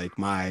where like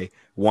my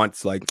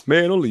once like,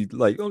 man, only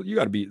like, oh, you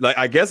got to be like,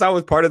 I guess I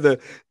was part of the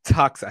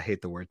toxic. I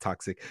hate the word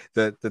toxic.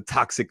 The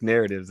toxic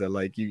narratives that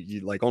like you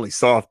like only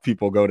soft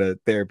people go to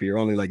therapy, or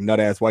only like nut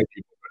ass white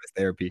people go to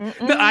therapy.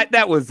 No,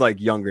 that was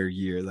like younger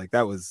years. Like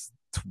that was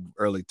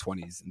early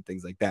 20s and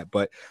things like that.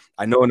 But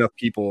I know enough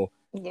people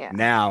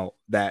now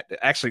that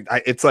actually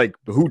it's like,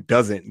 who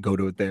doesn't go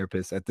to a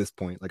therapist at this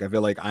point? Like I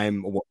feel like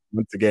I'm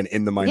once again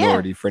in the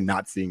minority for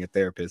not seeing a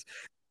therapist,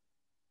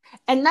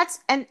 and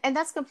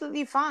that's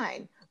completely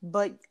fine.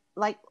 But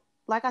like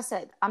like I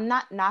said, I'm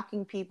not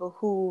knocking people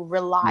who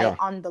rely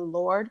on the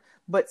Lord,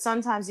 but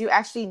sometimes you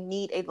actually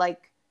need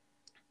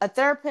a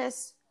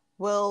therapist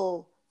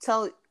will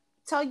tell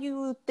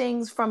you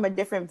things from a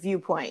different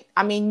viewpoint.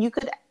 I mean, you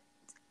could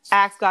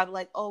ask God,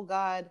 like, oh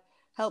God,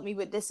 help me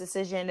with this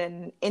decision,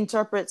 and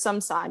interpret some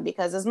sign,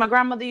 because as my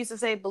grandmother used to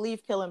say,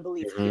 believe, kill, and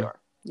believe cure,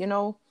 you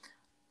know?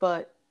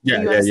 But do you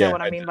understand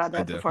what I mean by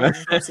that before I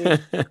even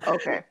proceed?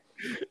 Okay.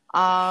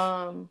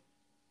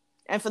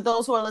 And for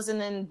those who are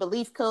listening,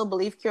 believe, kill,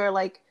 believe, cure,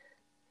 like,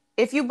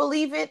 if you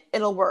believe it,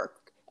 it'll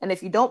work. And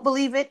if you don't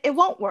believe it, it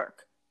won't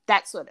work.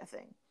 That sort of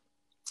thing.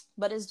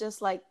 But it's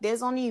just like,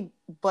 there's only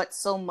but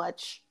so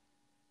much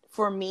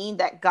for me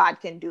that God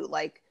can do.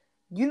 Like,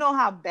 you know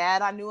how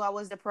bad I knew I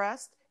was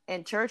depressed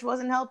and church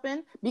wasn't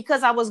helping?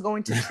 Because I was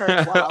going to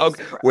church while I was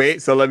depressed.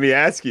 Wait, so let me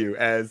ask you,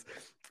 and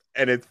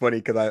it's funny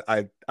because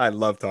I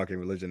love talking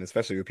religion,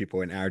 especially with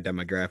people in our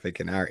demographic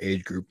and our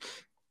age group,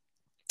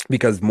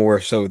 because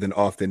more so than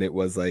often it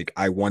was like,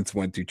 I once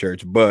went to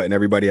church, and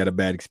everybody had a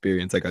bad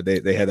experience. Like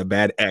they had a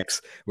bad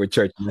ex with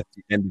church, and that's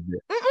the end of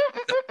it.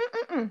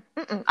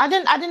 I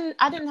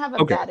didn't have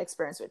a bad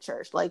experience with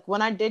church. Like,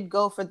 when I did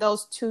go for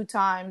those 2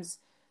 times,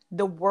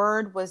 the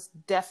word was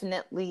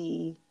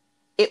definitely,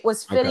 it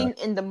was fitting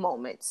in the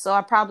moment. So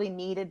I probably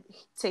needed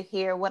to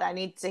hear what I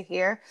needed to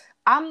hear.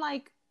 I'm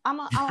a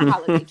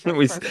holiday church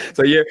person.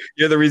 So you're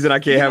the reason I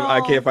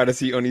can't find a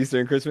seat on Easter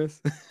and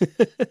Christmas.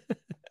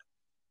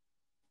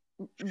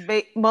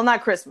 Well,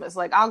 not Christmas.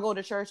 Like, I'll go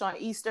to church on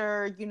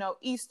Easter.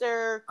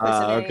 Easter,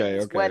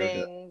 christenings,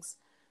 weddings,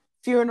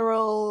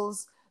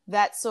 funerals,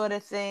 that sort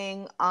of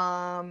thing.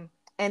 And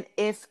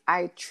if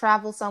I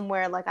travel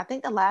somewhere, like, I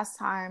think the last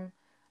time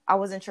I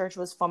was in church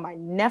was for my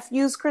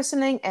nephew's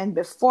christening, and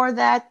before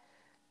that,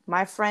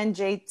 my friend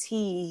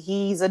JT,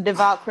 he's a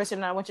devout Christian,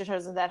 and I went to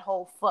church, and that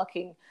whole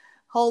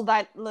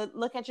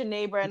look at your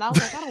neighbor, and I was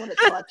like, I don't want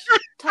to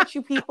touch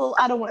you people.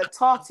 I don't want to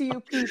talk to you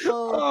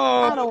people.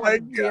 I don't want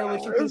to deal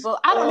with you people.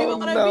 I don't even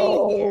want to be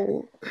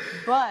here.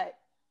 But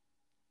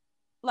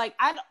like,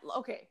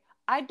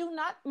 I do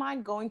not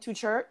mind going to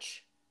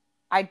church.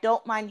 I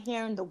don't mind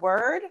hearing the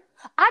word.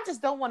 I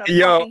just don't want to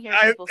fucking hear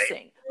people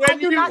sing.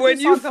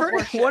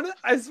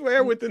 I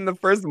swear, within the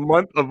first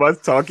month of us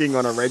talking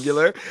on a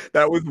regular,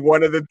 that was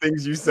one of the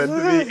things you said to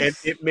me, and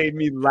it made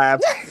me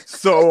laugh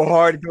so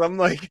hard, because I'm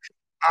like,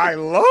 I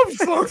love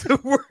songs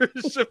of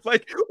worship.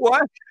 Like,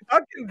 why? How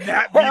can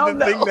that be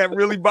the thing that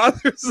really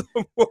bothers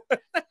someone?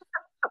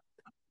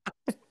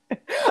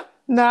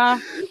 Nah,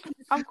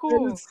 I'm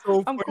cool.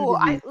 So I'm cool.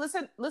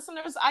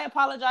 Listeners, I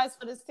apologize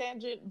for this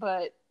tangent,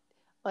 but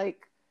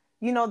like,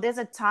 there's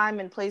a time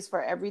and place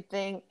for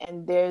everything,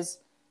 and there's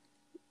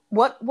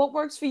what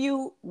works for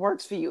you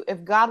works for you.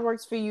 If God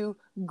works for you,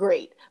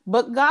 great.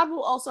 But God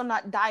will also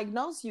not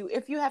diagnose you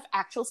if you have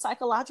actual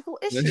psychological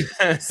issues.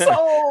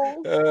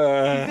 So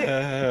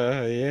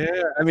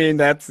yeah, I mean,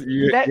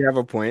 you have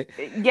a point.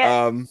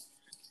 Yeah.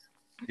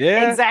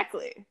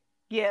 Exactly.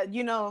 Yeah,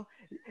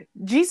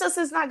 Jesus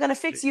is not going to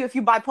fix you if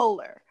you're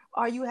bipolar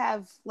or you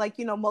have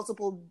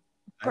multiple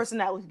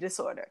personality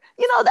disorder,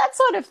 that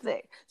sort of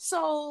thing.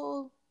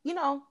 So,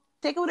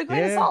 take it with a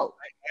grain of salt.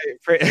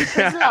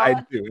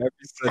 I do.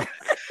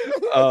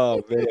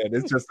 Oh man,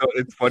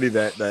 it's funny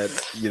that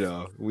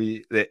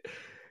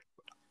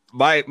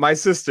my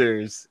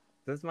sisters.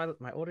 That's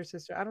my older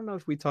sister. I don't know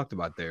if we talked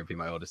about therapy,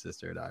 my older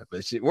sister and I,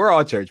 but we're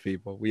all church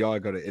people. We all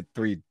go to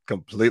 3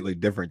 completely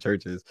different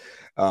churches.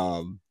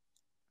 We're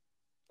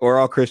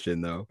all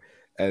Christian though,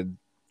 and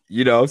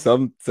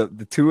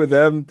the 2 of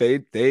them,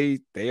 they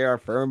are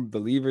firm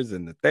believers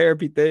in the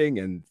therapy thing,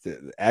 and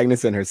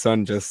Agnes and her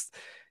son just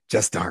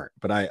aren't.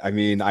 But I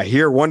mean, I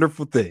hear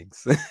wonderful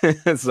things.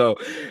 So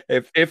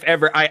if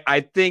ever,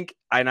 I think,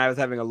 and I was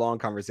having a long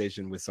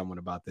conversation with someone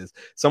about this,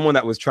 someone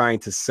that was trying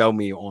to sell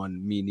me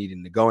on me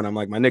needing to go, and I'm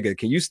like, my nigga,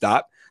 can you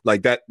stop?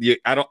 Like that?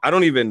 I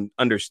don't even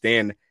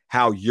understand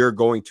how you're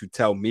going to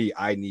tell me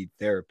I need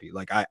therapy.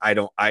 Like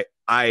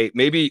I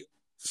maybe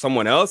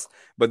someone else,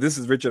 but this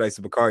is Richard Issa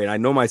Bakari, and I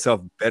know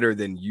myself better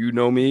than you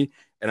know me,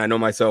 and I know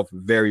myself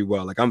very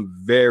well. Like, I'm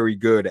very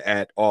good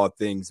at all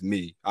things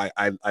me.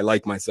 I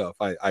like myself.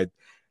 I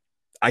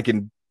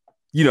can,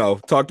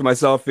 talk to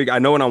myself. I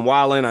know when I'm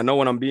wilding. I know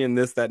when I'm being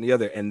this, that, and the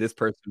other. And this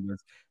person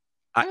was,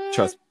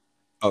 trust.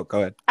 Oh, go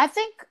ahead. I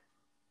think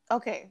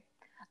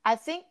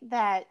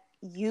that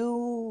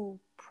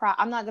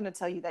I'm not going to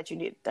tell you that you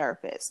need a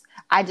therapist.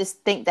 I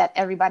just think that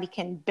everybody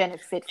can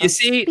benefit from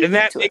speaking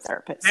to a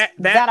therapist.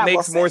 That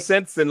makes more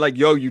sense than like,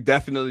 yo, you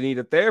definitely need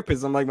a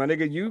therapist. I'm like, my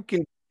nigga, you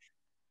can.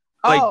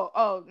 Like,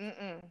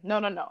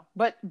 no.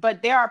 But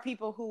there are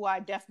people who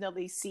I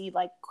definitely see,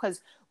 like,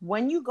 because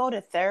when you go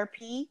to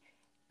therapy,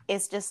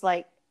 it's just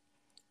like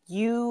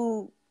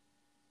as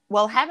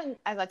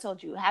I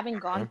told you, having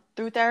gone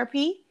through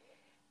therapy,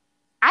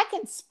 I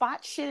can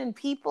spot shit in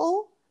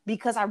people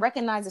because I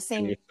recognize the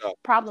same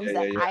problems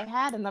that I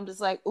had. And I'm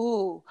just like,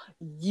 ooh,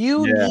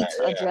 you need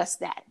to address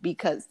that,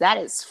 because that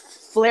is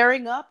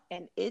flaring up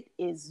and it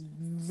is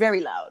very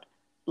loud.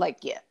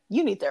 Like,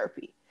 you need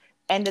therapy.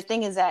 And the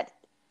thing is that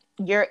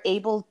you're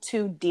able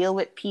to deal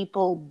with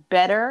people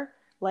better.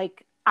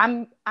 Like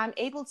I'm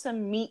able to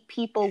meet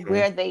people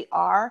where they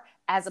are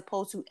as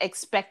opposed to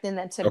expecting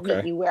them to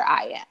meet me where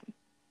I am.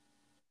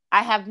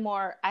 I have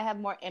more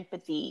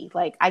empathy.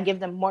 Like I give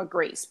them more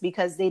grace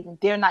because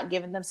they're not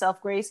giving themselves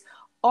grace,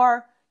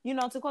 or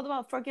to quote them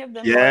out, forgive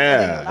them, Lord, for they know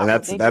Yeah, and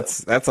not what they do.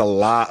 that's a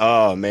lot.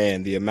 Oh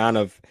man, the amount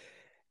of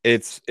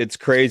it's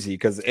crazy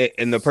because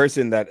and the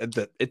person that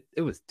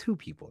it was two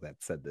people that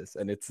said this,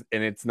 and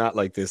it's not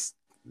like this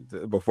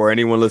before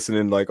anyone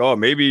listening, like, oh,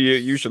 maybe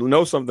you should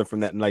know something from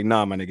that. And like,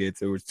 nah, my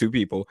nigga, it was two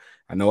people.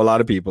 I know a lot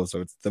of people,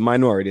 so it's the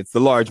minority. It's the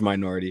large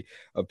minority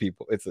of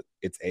people.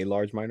 It's a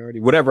large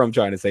minority. Whatever I'm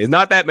trying to say. It's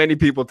not that many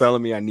people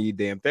telling me I need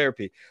damn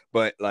therapy,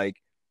 but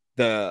like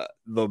the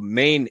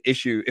main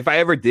issue, if I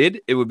ever did,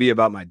 it would be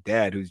about my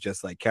dad, who's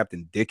just like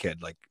Captain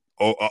Dickhead, like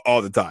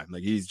all the time.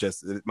 Like he's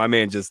just my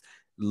man, just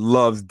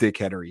loves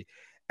dickheadery,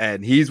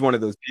 and he's one of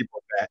those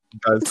people that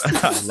does.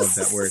 I love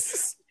that word.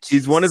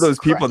 He's one of those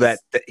people that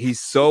he's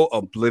so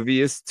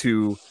oblivious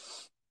to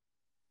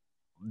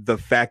the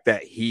fact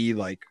that he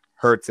like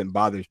hurts and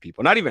bothers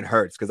people. Not even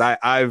hurts, because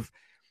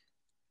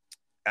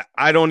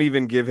I don't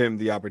even give him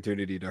the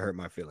opportunity to hurt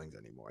my feelings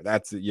anymore.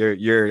 That's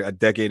you're a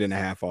decade and a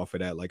half off of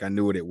that. Like I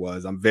knew what it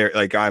was. I'm very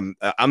like I'm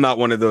not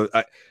one of those.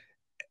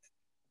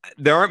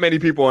 There aren't many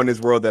people in this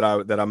world that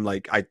I'm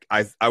like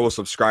I will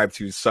subscribe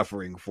to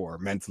suffering for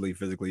mentally,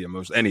 physically,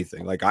 emotionally,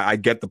 anything. Like I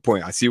get the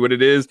point. I see what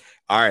it is.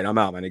 All right, I'm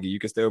out, my nigga. You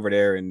can stay over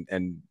there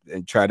and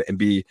try to and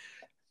be,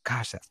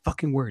 gosh, that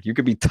fucking word. You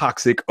could be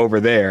toxic over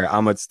there.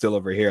 I'm still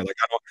over here. Like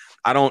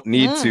I don't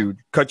need to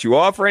cut you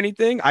off or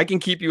anything. I can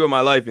keep you in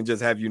my life and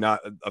just have you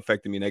not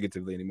affecting me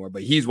negatively anymore.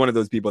 But he's one of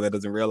those people that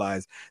doesn't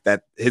realize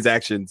that his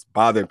actions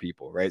bother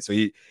people, right? So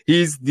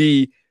he's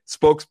the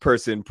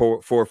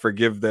spokesperson for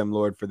forgive them,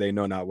 Lord, for they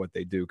know not what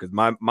they do. Because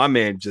my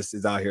man just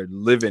is out here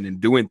living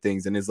and doing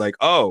things, and is like,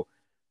 oh,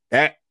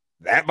 that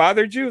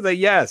bothered you? Like,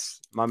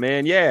 yes, my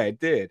man, yeah, it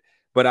did.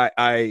 But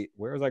I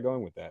where was I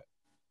going with that?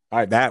 All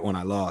right, that one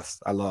I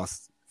lost.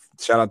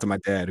 Shout out to my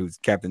dad, who's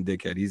Captain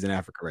Dickhead. He's in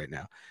Africa right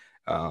now.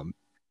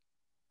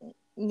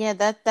 Yeah,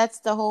 that's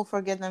the whole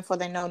forgive them for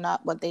they know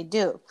not what they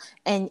do.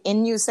 And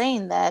in you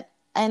saying that,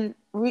 and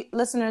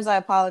listeners, I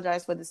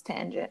apologize for this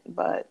tangent,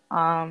 but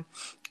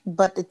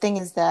the thing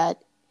is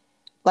that,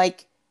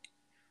 like,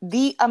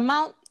 the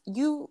amount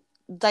you,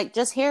 like,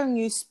 just hearing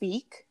you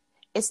speak,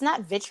 it's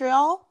not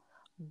vitriol,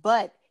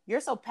 but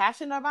you're so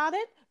passionate about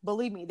it.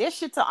 Believe me, there's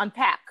shit to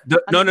unpack. No.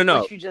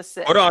 What you just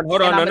said. Hold on.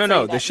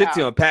 No. The shit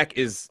to unpack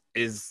is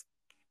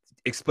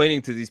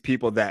explaining to these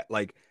people that,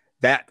 like,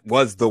 that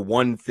was the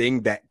one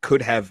thing that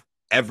could have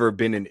ever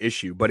been an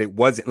issue, but it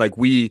wasn't. Like,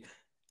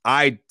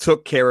 I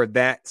took care of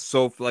that.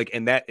 So, like,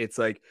 and that it's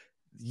like,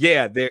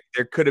 yeah, there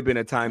could have been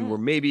a time where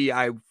maybe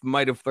I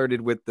might have flirted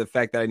with the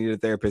fact that I needed a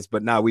therapist,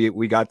 but now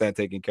we got that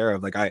taken care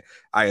of. Like I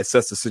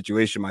assessed the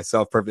situation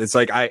myself. Perfect. It's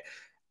like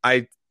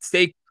I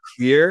stay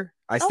clear.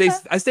 I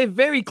stay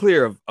very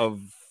clear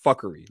of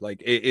fuckery.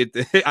 Like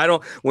I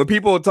don't, when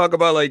people talk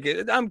about like,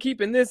 I'm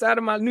keeping this out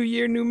of my new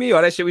year, new me,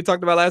 all that shit we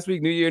talked about last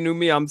week, new year, new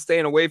me, I'm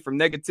staying away from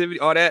negativity,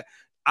 all that.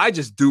 I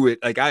just do it.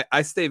 Like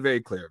I stay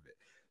very clear of it.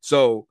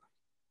 So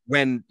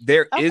when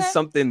there is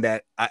something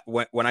that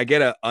when I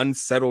get an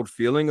unsettled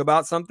feeling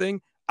about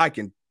something, I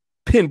can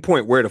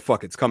pinpoint where the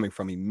fuck it's coming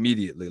from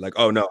immediately. Like,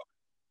 oh no.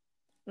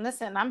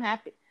 Listen, I'm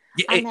happy.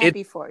 Yeah, I'm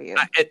happy for you.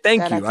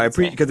 Thank you. I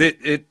appreciate,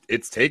 because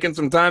it's taken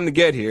some time to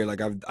get here.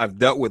 Like I've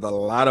dealt with a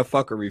lot of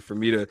fuckery for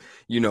me to,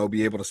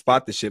 be able to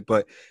spot the shit.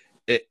 But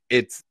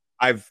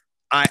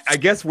I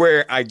guess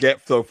where I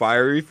get so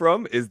fiery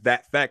from is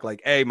that fact.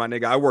 Like, hey, my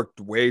nigga, I worked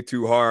way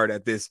too hard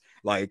at this,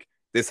 like,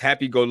 this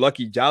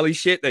happy-go-lucky jolly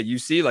shit that you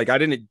see. Like, I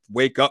didn't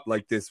wake up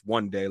like this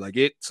one day. Like,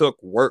 it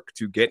took work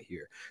to get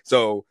here.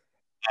 So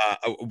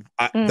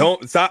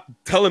don't stop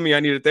telling me I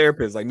need a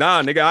therapist. Like,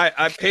 nah, nigga,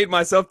 I paid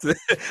myself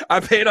I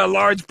paid a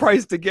large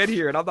price to get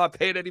here, and I'm not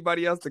paying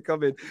anybody else to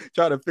come and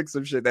try to fix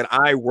some shit that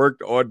I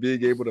worked on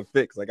being able to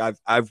fix. Like,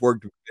 I've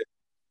worked with it.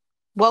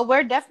 Well,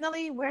 we're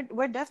definitely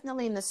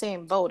in the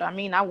same boat. I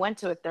mean, I went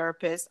to a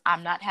therapist.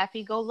 I'm not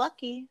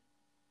happy-go-lucky.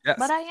 Yes.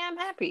 But I am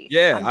happy.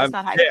 Yeah, I'm just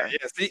not hyper. Yeah.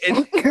 See,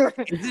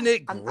 isn't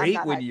it great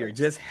when hyper. You're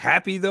just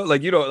happy though?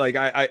 Like, like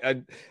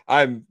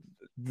I'm.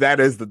 That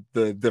is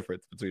the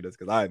difference between us,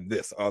 because I'm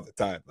this all the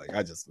time. Like,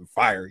 I just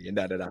fiery and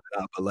da. But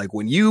like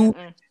when you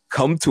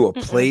come to a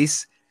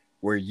place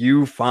where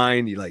you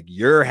find like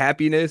your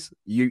happiness,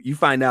 you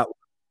find out,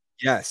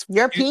 yes,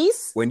 your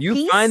peace. When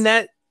you find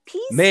that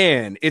peace,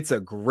 man, it's a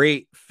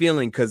great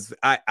feeling. Because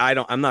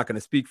I'm not going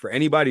to speak for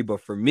anybody,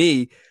 but for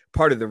me,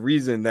 part of the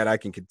reason that I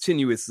can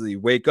continuously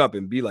wake up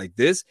and be like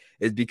this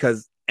is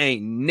because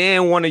ain't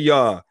nan one of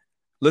y'all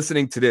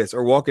listening to this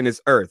or walking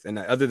this earth, and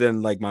other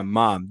than like my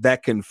mom,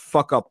 that can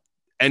fuck up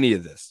any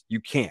of this. You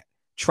can't.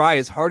 Try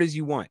as hard as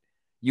you want.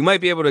 You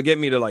might be able to get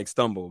me to like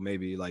stumble,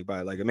 maybe like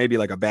by like maybe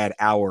like a bad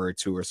hour or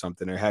two or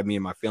something, or have me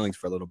in my feelings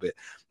for a little bit,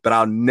 but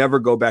I'll never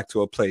go back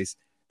to a place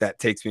that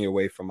takes me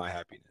away from my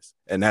happiness.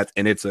 And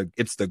it's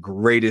the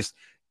greatest.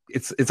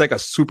 It's like a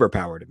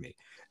superpower to me,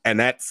 and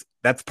that's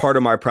part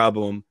of my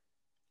problem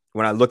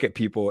when I look at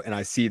people and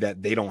I see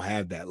that they don't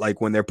have that,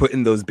 like when they're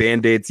putting those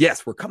band-aids,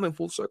 yes, we're coming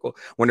full circle.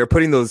 When they're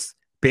putting those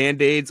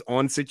band-aids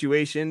on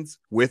situations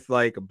with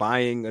like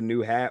buying a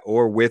new hat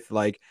or with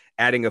like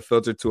adding a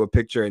filter to a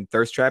picture and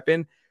thirst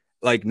trapping,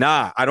 like,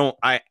 nah, I don't,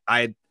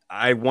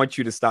 I want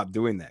you to stop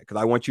doing that, because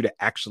I want you to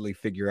actually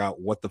figure out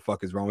what the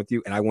fuck is wrong with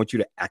you, and I want you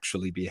to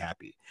actually be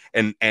happy.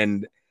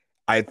 And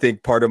I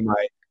think part of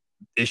my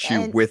issue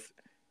And with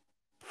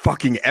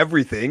fucking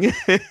everything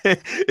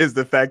is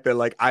the fact that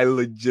like I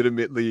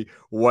legitimately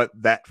want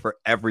that for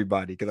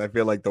everybody, because I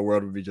feel like the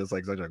world would be just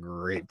like such a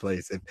great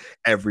place if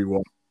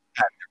everyone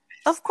had,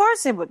 of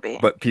course it would be.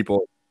 but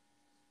people,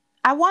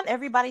 I want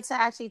everybody to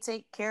actually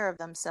take care of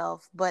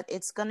themselves, but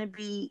it's going to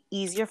be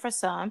easier for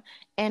some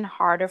and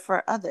harder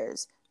for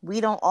others. We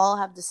don't all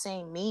have the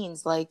same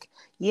means. Like,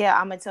 yeah,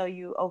 I'm going to tell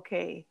you,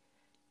 okay,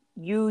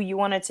 you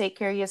want to take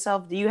care of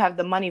yourself. Do you have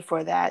the money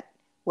for that?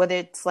 Whether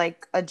it's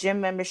like a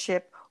gym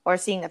membership or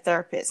seeing a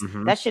therapist.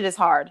 Mhm. That shit is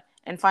hard.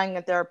 And finding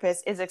a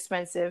therapist is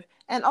expensive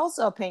and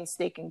also a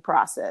painstaking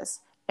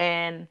process.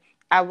 And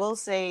I will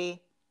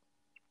say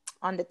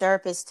on the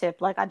therapist tip,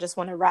 like I just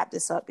want to wrap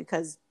this up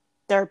because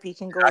therapy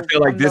can go I feel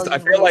like a this, I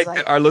million feel ways.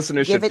 like our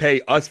listeners give should it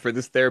pay us for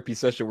this therapy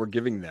session we're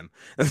giving them.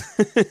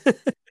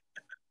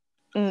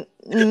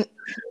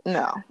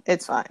 no,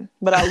 it's fine.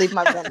 But I'll leave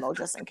my Venmo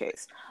just in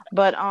case.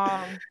 But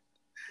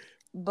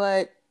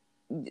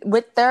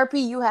with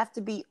therapy, you have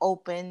to be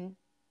open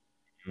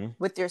Mhm.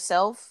 with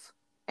yourself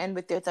and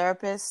with your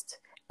therapist,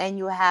 and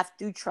you have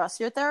to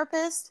trust your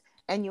therapist,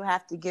 and you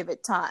have to give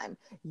it time.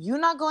 You're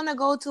not going to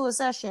go to a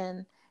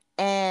session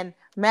and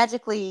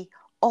magically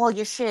all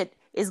your shit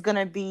is going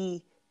to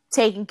be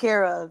taken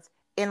care of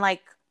in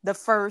like the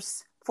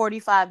first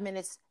 45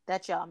 minutes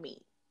that y'all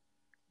meet.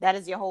 That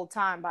is your whole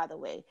time, by the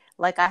way.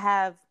 Like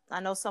I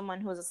know someone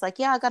who's just like,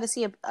 yeah, I got to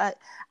see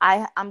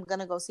I'm going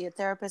to go see a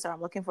therapist, or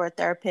I'm looking for a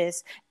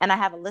therapist, and I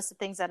have a list of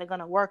things that I'm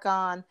going to work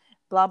on,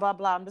 blah, blah,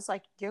 blah. I'm just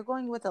like, you're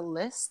going with a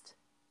list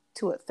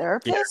to a Yeah,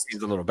 therapist?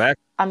 he's a little back.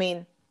 I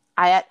mean,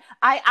 I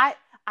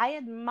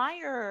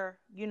admire,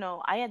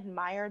 I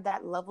admire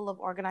that level of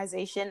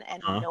organization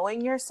and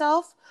knowing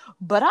yourself,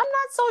 but I'm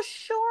not so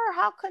sure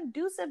how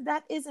conducive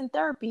that is in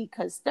therapy,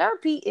 because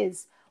therapy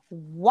is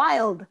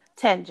wild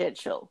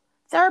tangential.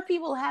 Therapy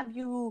will have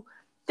you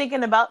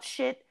thinking about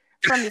shit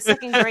from your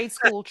second grade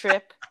school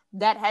trip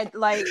that had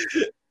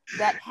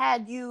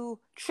you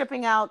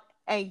tripping out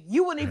and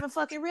you wouldn't even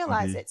fucking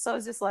realize it. So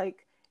it's just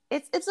like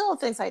it's little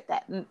things like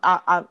that. And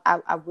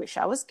I wish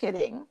I was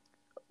kidding,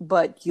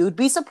 but you'd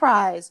be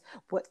surprised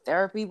what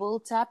therapy will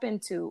tap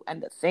into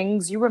and the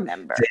things you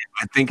remember.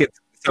 I think it's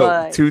so.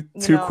 But,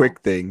 two quick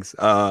things.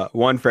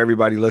 One for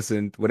everybody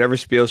listening, whatever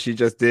spiel she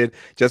just did,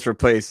 just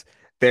replace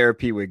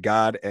therapy with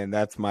God, and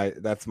that's my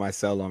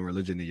sell on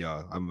religion to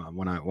y'all.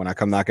 When I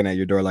come knocking at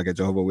your door like a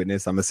Jehovah's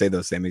Witness, I'm gonna say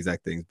those same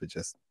exact things, but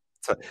just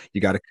you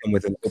got to come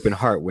with an open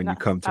heart when you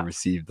come to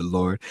receive the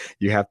Lord.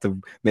 You have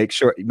to make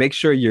sure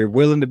you're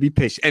willing to be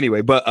patient.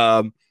 Anyway, but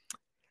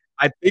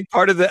I think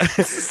part of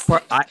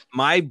the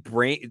my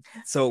brain.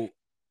 So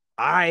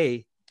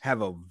I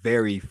have a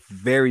very,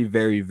 very,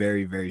 very,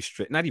 very, very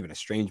strict, not even a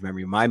strange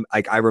memory.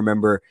 I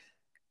remember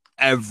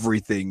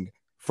everything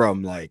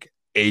from like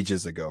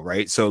ages ago,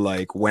 right? So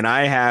like when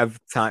I have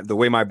time, the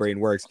way my brain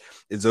works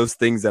is those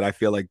things that I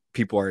feel like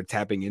people are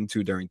tapping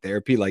into during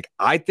therapy, like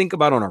I think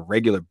about on a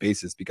regular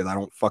basis, because I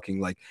don't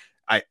fucking like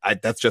I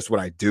that's just what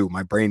I do.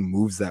 My brain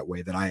moves that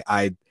way, that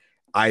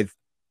I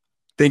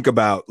think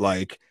about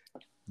like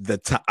the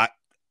time.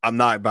 I'm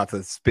not about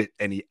to spit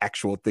any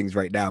actual things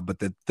right now, but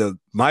the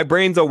my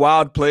brain's a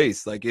wild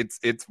place. Like it's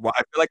I feel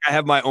like I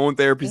have my own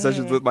therapy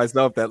sessions with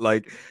myself that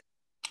like.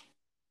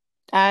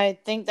 I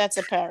think that's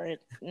apparent.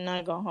 I'm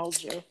not gonna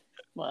hold you,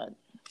 but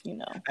we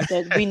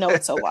know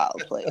it's a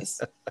wild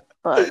place.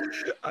 But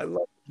I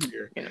love it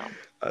here.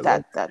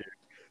 That.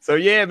 So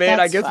yeah, man.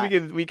 I guess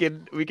fine. we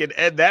can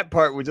end that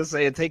part with just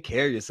saying, take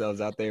care of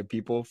yourselves out there,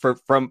 people.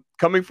 From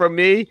coming from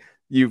me,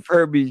 you've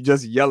heard me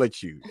just yell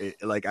at you.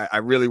 Like I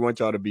really want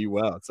y'all to be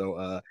well.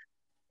 So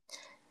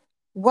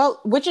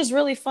well, which is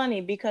really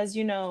funny because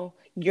you're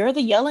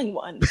the yelling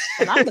one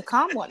and I'm the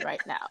calm one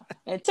right now,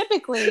 and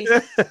typically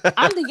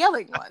I'm the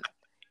yelling one.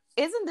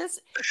 Isn't this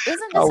a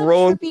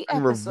trippy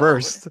episode?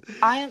 Reversed.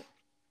 I am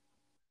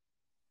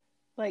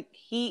like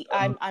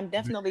I'm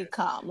definitely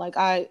calm. Like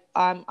I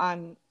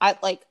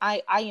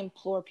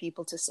implore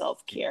people to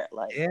self-care,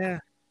 like yeah,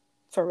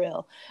 for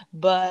real.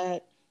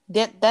 But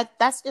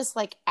that's just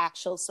like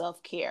actual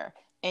self-care.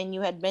 And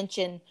you had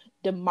mentioned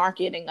the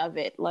marketing of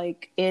it,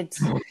 like it's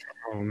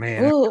oh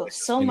man,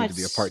 so much to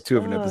be a part 2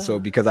 of an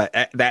episode, because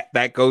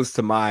that goes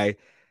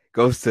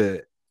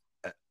to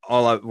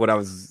what I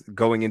was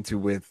going into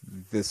with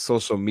this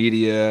social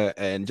media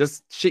and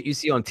just shit you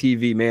see on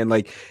TV, man.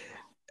 Like,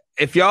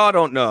 if y'all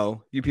don't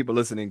know, you people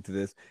listening to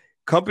this,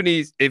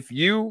 companies, if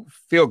you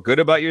feel good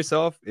about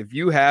yourself, if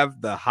you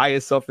have the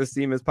highest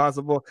self-esteem as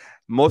possible,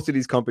 most of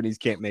these companies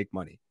can't make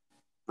money,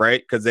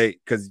 right?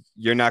 Because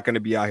you're not going to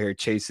be out here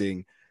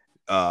chasing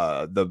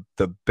the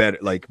better,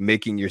 like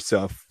making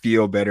yourself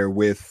feel better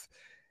with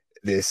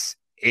this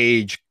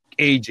age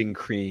aging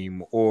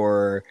cream,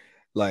 or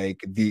like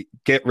the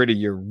get rid of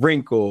your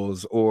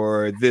wrinkles,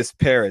 or this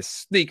pair of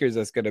sneakers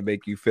that's gonna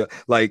make you feel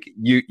like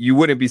you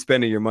wouldn't be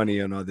spending your money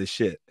on all this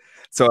shit.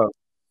 So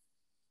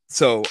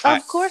so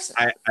Of course.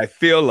 I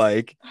feel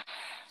like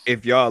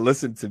if y'all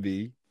listen to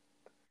me,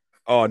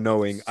 all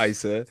knowing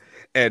Isa,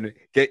 and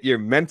get your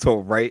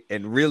mental right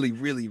and really,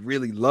 really,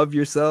 really love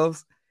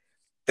yourselves,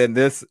 then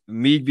this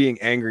me being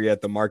angry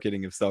at the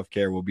marketing of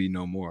self-care will be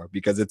no more,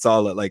 because it's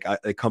all like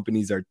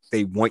companies are,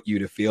 they want you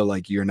to feel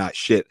like you're not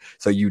shit,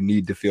 so you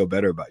need to feel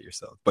better about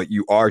yourself, but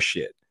you are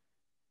shit.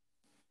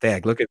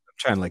 Dang, look at, I'm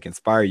trying to like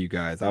inspire you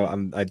guys.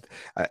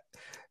 I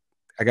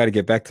I got to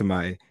get back to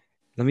my.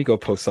 Let me go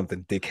post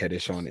something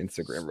dickheadish on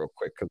Instagram real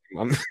quick,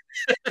 because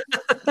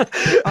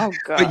Oh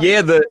but God.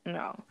 yeah,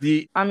 No.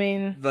 the I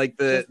mean, like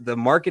just the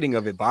marketing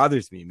of it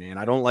bothers me, man.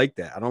 I don't like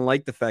that. I don't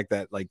like the fact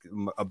that like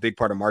a big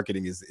part of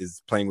marketing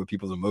is playing with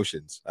people's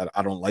emotions.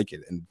 I don't like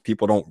it, and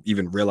people don't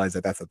even realize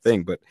that that's a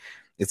thing, but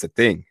it's a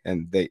thing,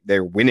 and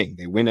they're winning.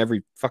 They win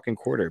every fucking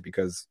quarter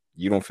because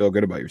you don't feel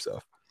good about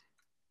yourself.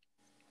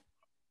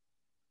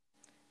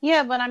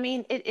 yeah, but I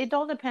mean, it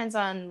all depends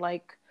on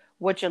like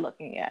what you're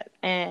looking at.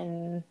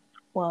 And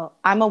well,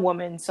 I'm a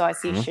woman, so I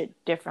see Mhm.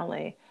 shit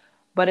differently.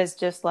 But it's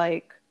just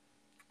like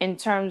in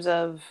terms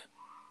of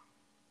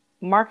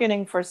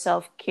marketing for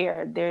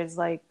self-care, there's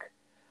like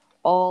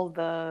all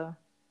the,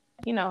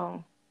 you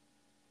know,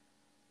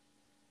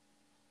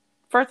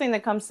 first thing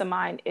that comes to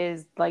mind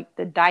is like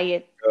the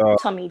diet Uh,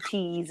 tummy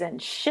teas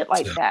and shit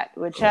like that,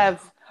 which uh,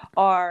 have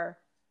are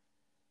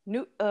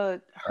new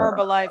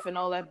Herbalife and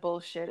all that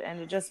bullshit,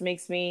 and it just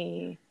makes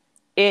me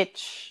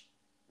itch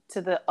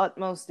to the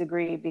utmost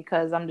degree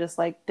because I'm just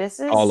like, this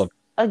all is of.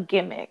 a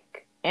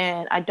gimmick,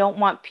 and I don't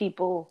want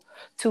people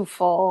to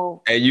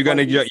fall Hey, you for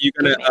gonna these you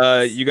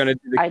gimmicks. gonna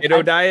do the I keto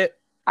I diet?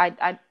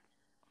 I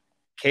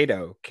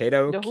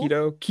the who?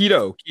 Keto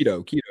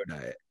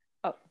diet.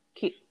 Oh,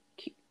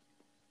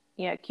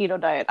 yeah, keto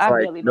diet. It's I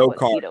like barely know no what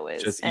carbs, keto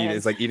is, just eat. and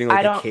It's like eating I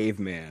like a don't.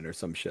 caveman or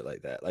some shit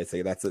like that. Like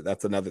say that's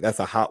another, that's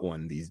a hot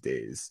one these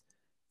days.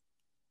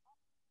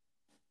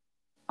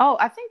 Oh,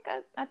 I think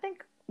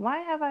why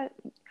have I?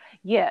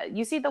 Yeah,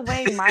 you see the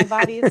way my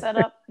body is set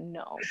up.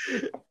 No,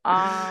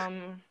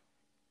 um,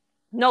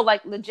 no,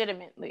 like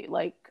legitimately,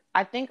 like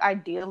I think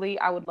ideally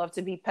I would love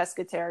to be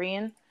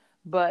pescatarian,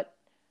 but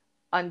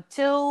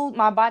until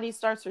my body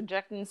starts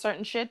rejecting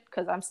certain shit,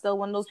 because I'm still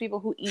one of those people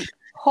who eat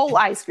whole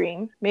ice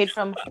cream made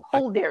from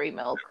whole dairy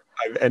milk.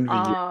 I envy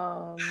you.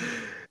 Um,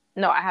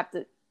 no, I have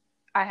to.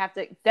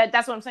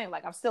 That's what I'm saying.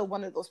 Like I'm still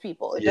one of those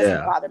people. It doesn't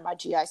Yeah, bother my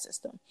GI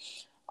system.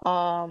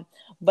 Um,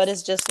 but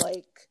it's just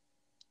like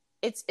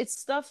it's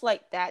stuff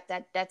like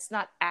that's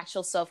not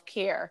actual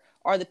self-care,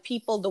 or the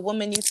people, the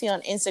women you see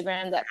on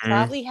Instagram that Mhm.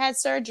 probably had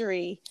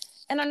surgery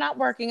and are not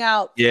working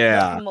out but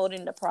Yeah,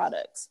 promoting the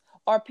products,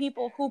 or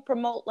people who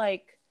promote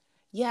like,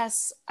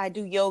 yes, I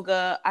do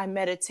yoga, I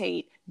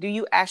meditate, do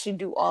you actually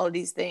do all of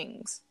these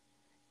things?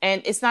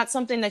 And it's not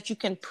something that you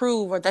can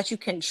prove or that you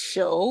can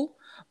show,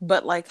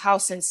 but like how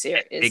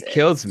sincere is it it?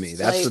 kills me.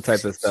 That's the Like,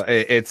 type of stuff.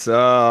 It's the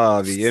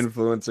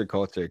influencer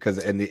culture, because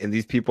and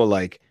these people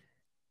like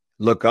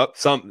look up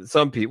some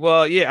people.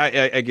 Well,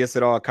 yeah, I guess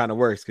it all kind of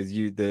works, because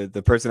you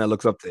the person that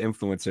looks up to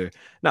influencer,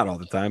 not all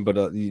the time,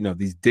 but you know,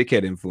 these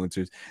dickhead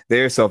influencers,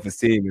 their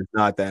self-esteem is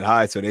not that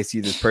high, so they see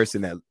this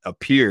person that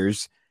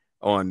appears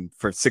on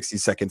for 60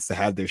 seconds to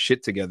have their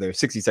shit together,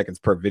 60 seconds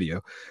per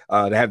video,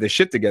 to have their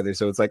shit together,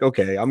 so it's like,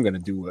 okay, I'm gonna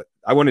do what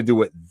I want to do,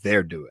 what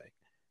they're doing.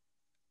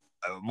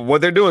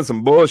 What they're doing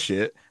some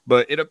bullshit,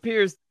 but it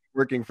appears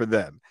working for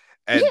them,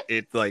 and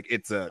it's like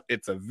it's a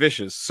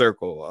vicious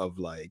circle of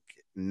like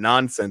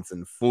nonsense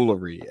and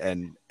foolery,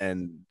 and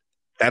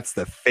that's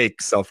the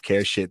fake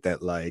self-care shit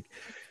that like,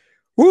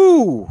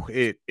 whoo,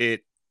 it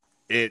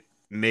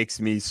makes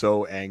me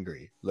so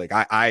angry. Like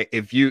I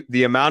if you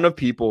the amount of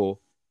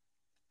people,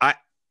 I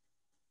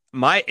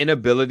my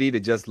inability to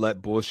just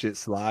let bullshit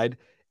slide,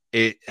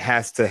 it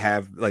has to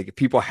have like,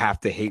 people have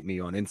to hate me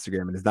on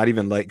Instagram, and it's not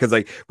even like, because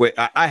like, wait,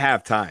 I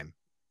have time.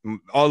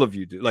 All of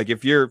you do. Like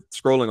if you're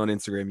scrolling on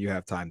Instagram, you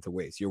have time to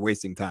waste. You're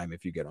wasting time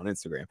if you get on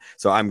Instagram.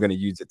 So I'm gonna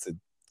use it to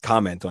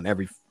comment on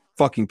every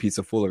fucking piece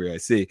of foolery I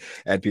see,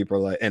 and people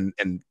are like, and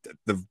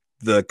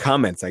the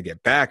comments I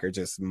get back are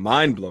just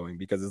mind blowing,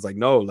 because it's like,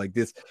 no, like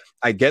this,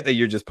 I get that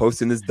you're just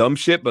posting this dumb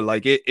shit, but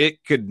like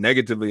it could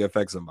negatively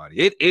affect somebody.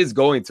 It is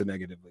going to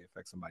negatively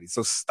affect somebody.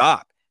 So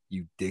stop,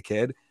 you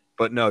dickhead.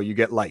 But no, you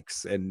get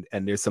likes, and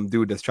there's some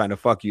dude that's trying to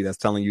fuck you, that's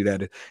telling you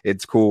that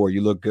it's cool or you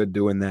look good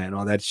doing that and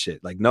all that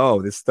shit. Like,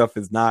 no, this stuff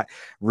is not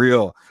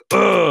real.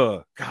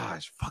 Ugh,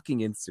 gosh, fucking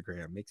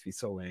Instagram makes me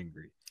so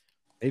angry.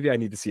 Maybe I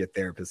need to see a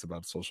therapist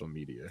about social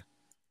media.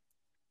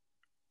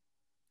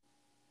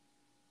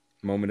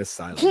 Moment of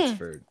silence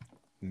for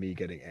me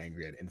getting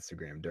angry at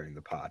Instagram during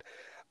the pod.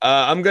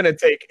 I'm gonna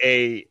take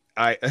a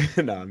I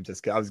no, I'm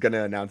just I was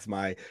gonna announce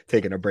my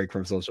taking a break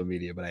from social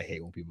media, but I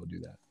hate when people do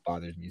that. It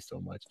bothers me so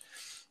much.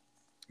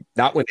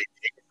 Not when they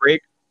take a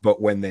break, but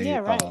yeah,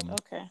 right,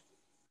 okay.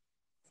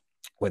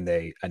 when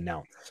they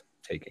announce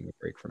taking a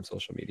break from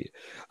social media.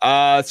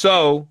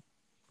 So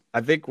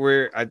I think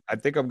I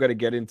think I'm gonna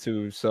get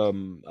into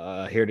some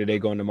here today,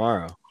 going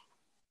tomorrow,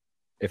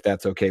 if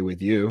that's okay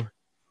with you.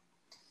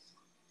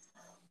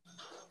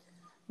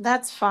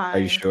 That's Are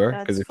you fine. sure?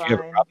 Because That's if you have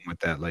a fine. problem with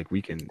that, like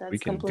we That's can do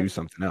complete.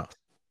 something else.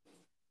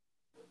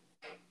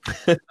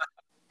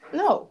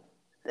 No,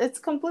 it's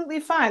completely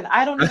fine.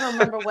 I don't even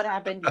remember what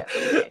happened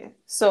yesterday.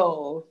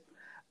 So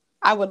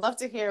I would love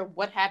to hear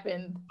what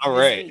happened All this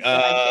right. week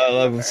that I can't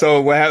remember.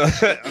 So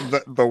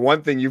the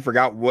one thing you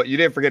forgot, what you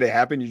didn't forget it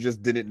happened, you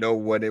just didn't know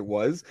what it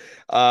was.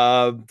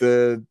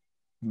 The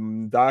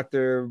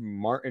Dr.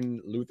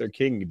 Martin Luther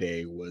King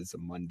Day was a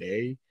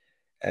Monday,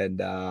 and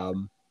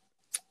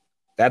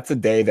that's a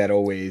day that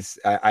always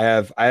I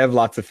have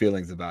lots of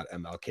feelings about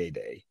MLK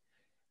Day.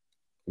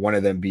 One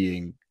of them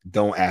being,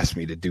 don't ask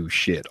me to do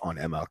shit on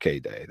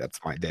MLK Day. That's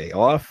my day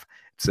off.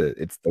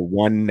 It's the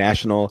one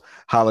national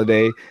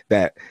holiday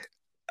that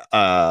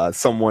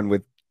someone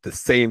with the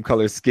same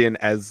color skin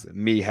as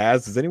me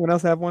has. Does anyone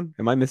else have one?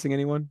 Am I missing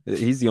anyone?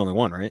 He's the only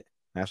one, right?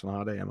 National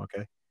holiday. I'm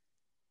okay.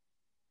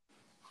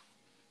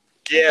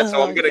 Yeah,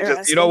 so I'm gonna You're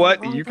just, you know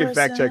asking the what? wrong You can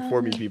fact check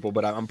for me, person. people,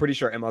 but I'm pretty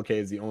sure MLK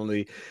is the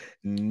only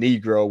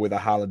Negro with a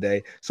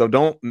holiday. So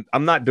don't,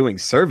 I'm not doing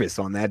service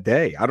on that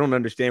day. I don't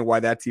understand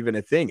why that's even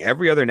a thing.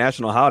 Every other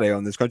national holiday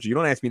on this country, you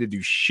don't ask me to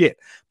do shit.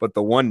 But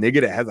the one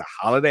nigga that has a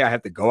holiday, I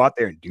have to go out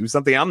there and do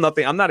something. I'm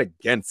not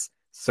against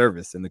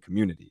service in the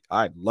community.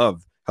 I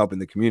love helping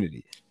the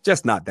community,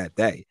 just not that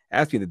day.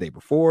 Ask me the day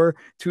before,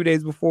 2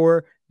 days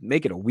before,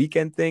 make it a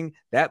weekend thing.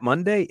 That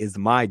Monday is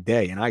my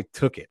day, and I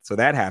took it. So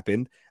that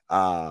happened.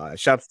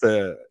 Shouts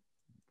to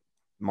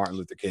Martin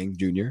Luther King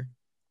Jr.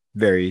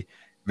 Very,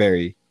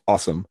 very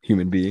awesome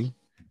human being.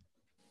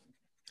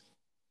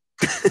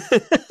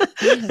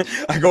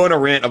 I go on a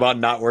rant about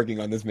not working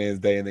on this man's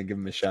day and then give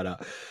him a shout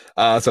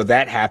out. So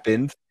that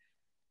happened.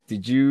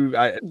 Did you?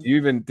 Did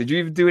you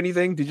even do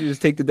anything? Did you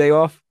just take the day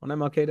off on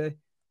MLK Day?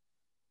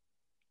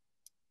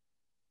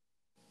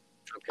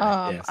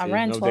 Okay. Yeah. I See,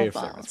 ran no day 12 of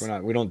service.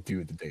 miles. We don't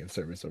do the day of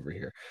service over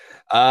here.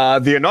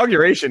 The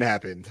inauguration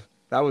happened.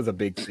 That was a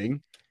big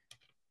thing.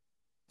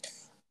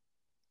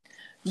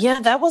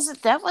 Yeah, that was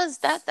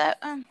that.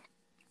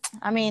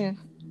 I mean,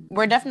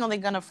 we're definitely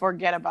gonna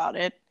forget about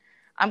it.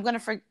 I'm gonna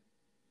forget.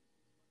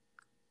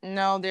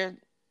 No,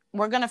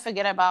 we're gonna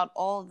forget about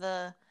all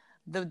the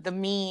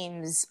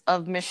memes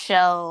of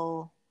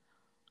Michelle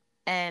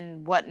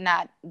and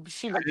whatnot.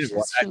 She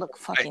looked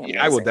fucking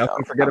I will amazing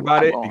definitely though. forget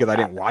about I it won't. because I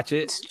didn't watch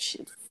it.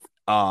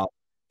 Uh,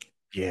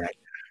 yeah.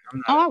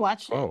 I'm not, I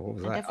watched it. what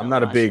was I that? I'm definitely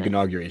not a watched big it.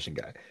 inauguration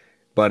guy,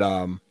 but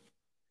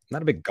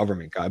not a big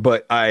government guy.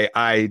 But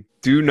I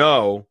do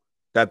know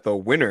that the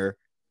winner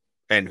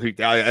and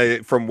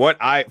from what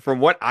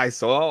I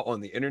saw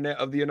on the internet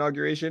of the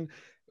inauguration,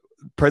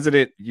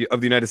 president of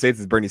the United States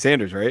is Bernie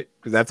Sanders, right?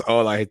 Because that's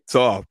all I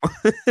saw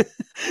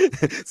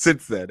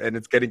since then, and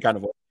it's getting kind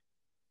of.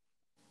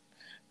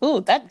 Ooh,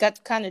 that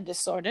got kind of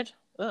distorted.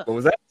 Ugh, What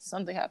was that?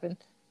 something happened.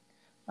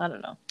 I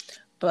don't know,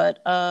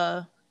 but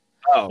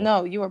Oh,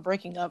 no, you were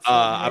breaking up for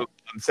a minute.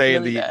 I'm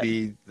saying Really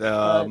bad.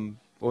 But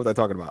what was I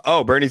talking about?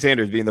 Oh, Bernie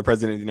Sanders being the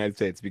president of the United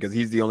States because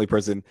he's the only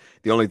person,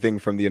 the only thing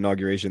from the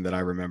inauguration that I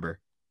remember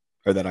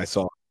or that I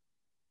saw.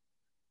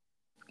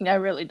 I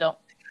really don't.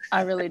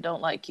 I really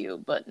don't like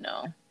you, but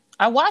no.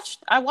 I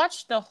watched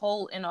the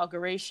whole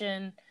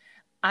inauguration.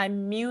 I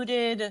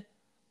muted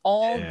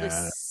all the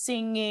Yeah.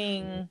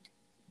 singing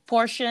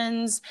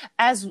portions,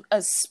 as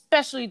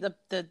especially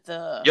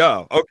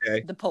Yo,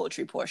 okay. the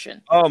poetry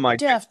portion. Oh my god.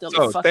 Definitely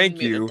So fucking thank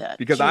muted you that.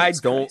 because I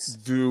Jesus don't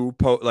Christ. do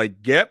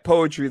get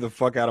poetry the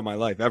fuck out of my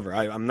life ever.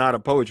 I'm not a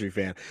poetry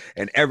fan,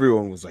 and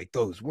everyone was like,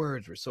 those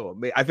words were so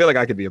amazing. I feel like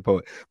I could be a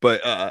poet, but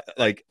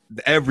like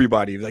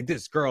everybody was like,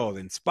 this girl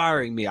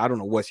inspiring me. I don't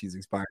know what she's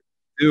inspiring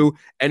to do.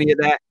 Any of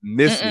that,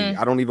 miss me. Mm-mm.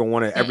 I don't even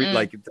want to every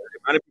like the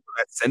amount of people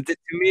that sent it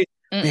to me.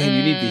 Man,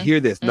 you need to Mm-mm. hear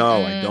this.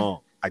 No, I Mm-mm.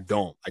 don't. I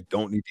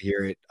don't need to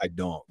hear it. I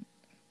don't.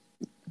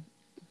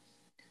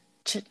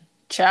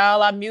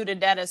 Child, I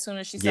muted that as soon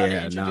as she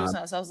started introducing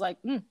us. I was like,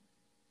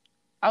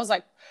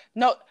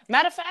 no.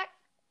 Matter of fact,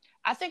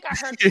 I think I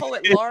heard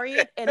Poet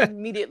Laureate and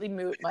immediately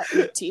moved my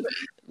TV.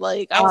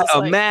 Like I was just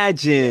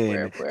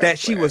imagine that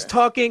she was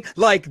talking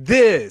like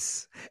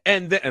this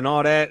and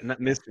all that. And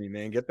miss me,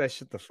 man. Get that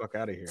shit the fuck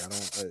out of here. I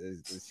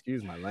don't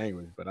excuse my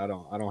language, but I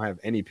don't have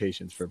any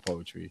patience for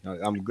poetry.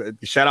 I'm good.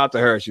 Shout out to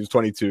her. She was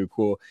 22.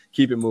 Cool.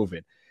 Keep it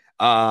moving.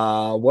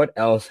 What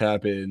else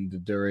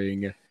happened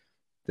during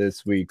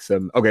this week?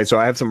 Okay, so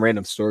I have some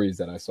random stories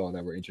that I saw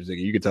that were interesting.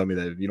 You can tell me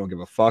that if you don't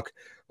give a fuck,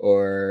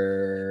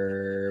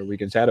 or we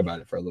can chat about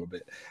it for a little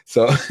bit.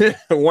 So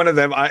one of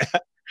them,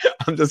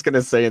 I'm just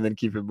gonna say and then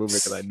keep it moving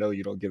because I know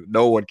you don't give.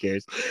 No one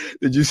cares.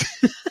 Did you?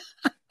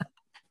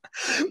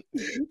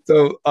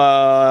 So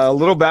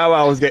little Bow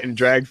Wow was getting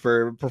dragged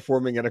for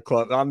performing at a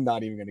club. I'm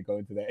not even gonna go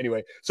into that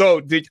anyway.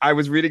 So I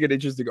was reading an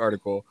interesting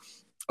article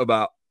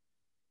about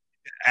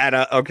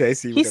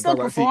he still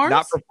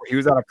performs. He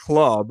was at a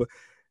club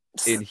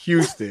in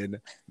Houston,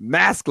 a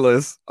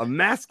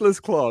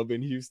maskless club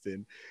in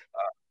Houston.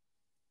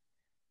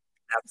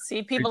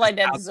 See, people like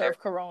that deserve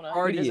Corona. You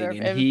partying, deserve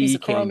and every piece he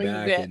of came Corona you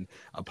back get. and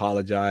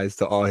apologized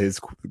to all his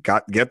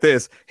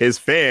his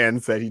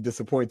fans that he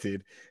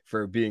disappointed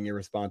for being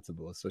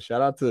irresponsible. So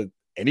shout out to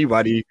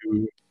anybody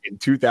who in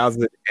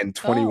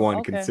 2021 Oh,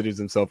 okay. considers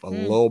himself a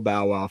Lil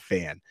Bow Wow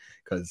fan,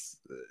 because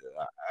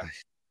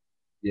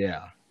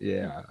yeah.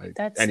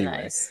 That's Anyway,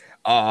 nice.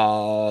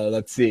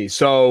 let's see.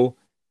 So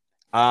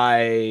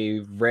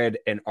I read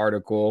an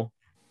article.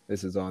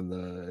 This is on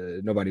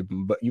the nobody,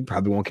 but you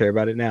probably won't care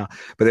about it now.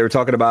 But they were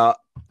talking about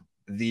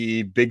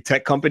the big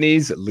tech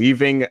companies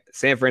leaving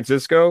San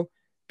Francisco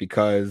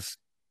because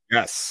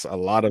yes, a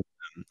lot of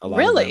them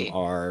Really?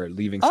 are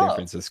leaving San Oh,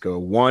 Francisco.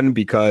 One,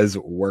 because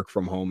work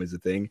from home is a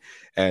thing,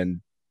 and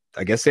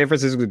I guess San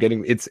Francisco is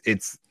getting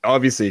it's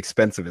obviously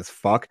expensive as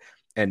fuck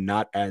and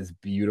not as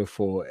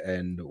beautiful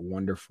and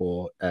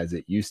wonderful as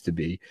it used to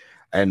be.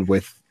 And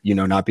with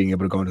not being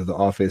able to go into the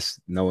office,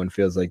 no one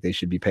feels like they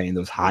should be paying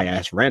those high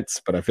ass rents.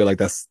 But I feel like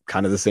that's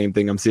kind of the same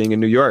thing I'm seeing in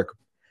New York.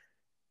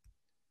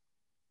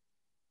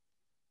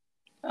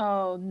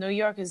 oh, New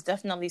York is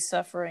definitely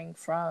suffering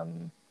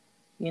from,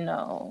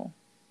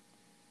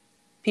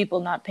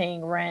 people not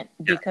paying rent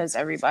because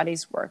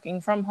everybody's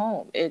working from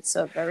home. It's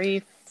a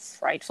very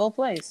frightful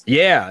place.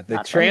 Yeah, the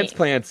Not for me.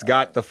 transplants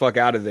got the fuck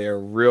out of there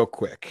real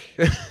quick.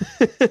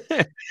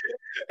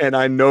 And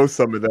I know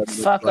some of them.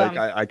 Fuck Like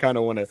 'em. I kind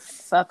of want to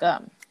Fuck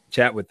them.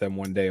 chat with them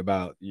one day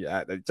about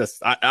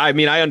I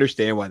mean I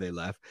understand why they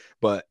left,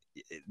 but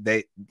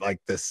they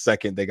like the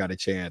second they got a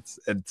chance,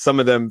 and some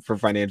of them for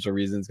financial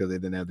reasons because they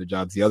didn't have their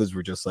jobs. The others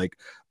were just like,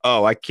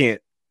 oh, I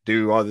can't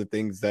do all the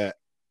things that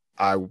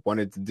I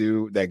wanted to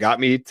do that got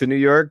me to New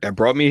York, that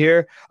brought me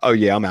here. Oh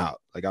yeah, I'm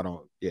out. Like I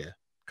don't. Yeah,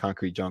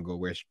 concrete jungle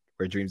where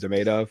dreams are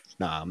made of.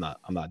 Nah, I'm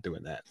not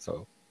doing that.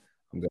 So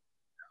I'm good.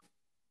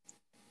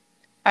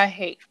 I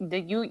hate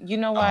that you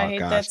know why I Oh hate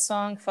gosh, that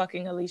song?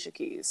 Fucking Alicia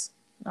Keys.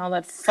 All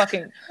that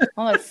fucking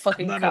I'm not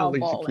an cow Alicia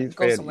balling. Keys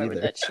Go fan somewhere with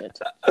either. that shit.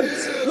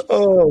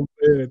 Oh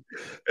man.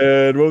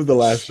 And what was the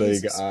last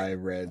Jesus. thing I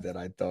read that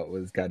I thought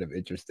was kind of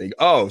interesting?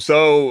 Oh,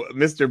 so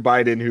Mr.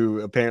 Biden,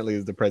 who apparently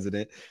is the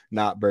president,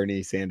 not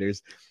Bernie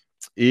Sanders,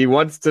 he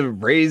wants to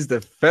raise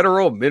the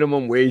federal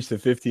minimum wage to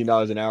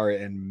 $15 an hour,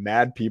 and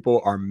mad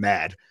people are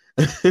mad,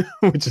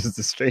 which is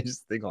the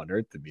strangest thing on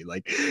earth to me.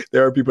 Like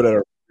there are people that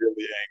are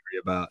really angry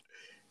about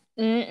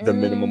the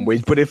minimum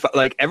wage. But if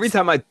like every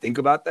time I think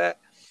about that,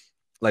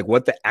 like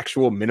what the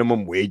actual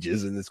minimum wage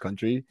is in this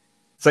country,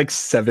 it's like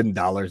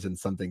 $7 and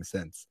something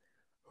cents.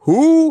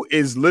 Who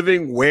is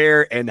living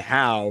where and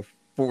how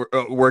for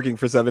working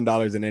for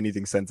 $7 and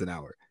anything cents an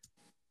hour?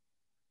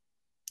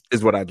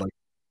 Is what I'd like.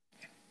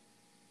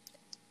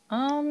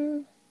 I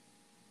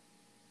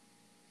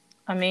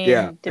mean,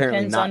 Yeah, apparently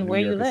depends not on New where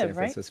you York or San live,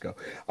 right? Francisco.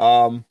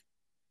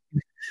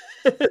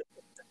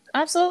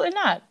 Absolutely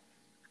not.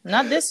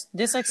 Not this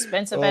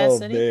expensive ass Oh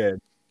city.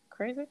 man,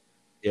 Crazy.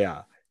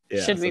 yeah.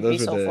 Should So we be those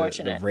were so the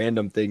fortunate?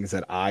 random things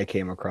that I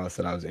came across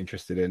that I was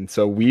interested in.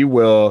 So we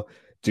will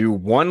do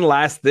one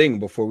last thing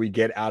before we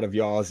get out of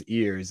y'all's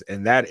ears,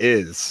 and that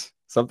is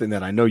something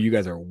that I know you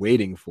guys are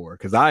waiting for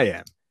because I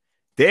am.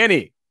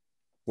 Danny,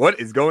 what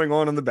is going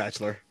on The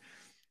Bachelor?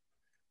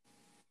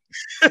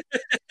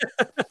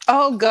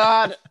 Oh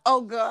God.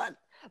 Oh God.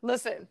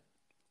 Listen,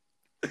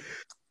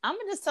 I'm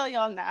gonna just tell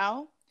y'all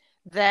now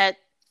that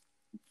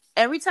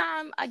every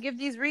time I give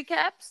these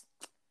recaps,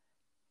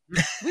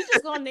 we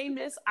just gonna name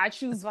this I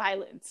choose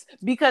violence,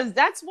 because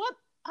that's what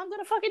I'm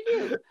gonna fucking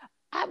do.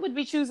 I would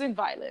be choosing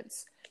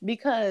violence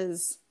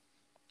because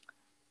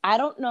I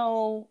don't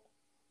know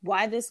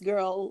why this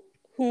girl,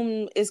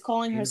 whom is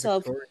calling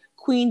herself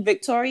Queen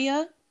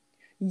Victoria,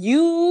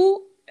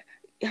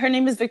 her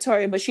name is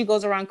Victoria, but she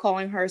goes around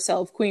calling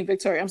herself Queen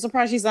Victoria. I'm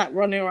surprised she's not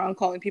running around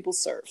calling people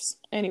serfs.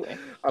 Anyway,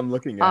 I'm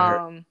looking at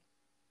her.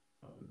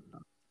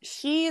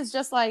 She is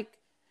just like,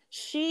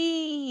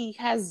 she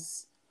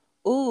has.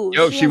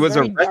 She was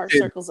very dark arrested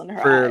circles under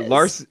her for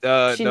eyes.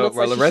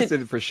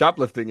 arrested for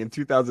shoplifting in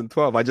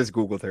 2012. I just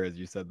Googled her as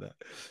you said that.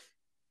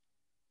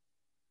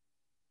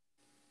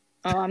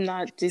 Oh, I'm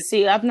not. You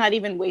see, I'm not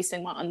even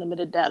wasting my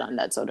unlimited data on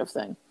that sort of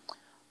thing.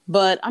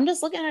 But I'm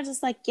just looking at her,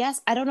 just like,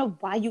 yes, I don't know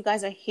why you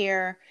guys are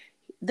here.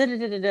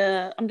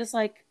 I'm just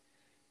like,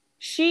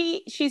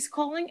 she's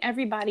calling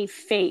everybody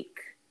fake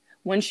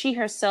when she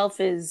herself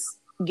is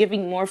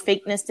giving more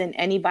fakeness than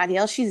anybody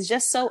else. She's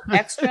just so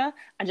extra.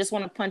 I just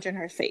want to punch in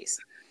her face.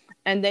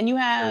 And then you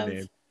have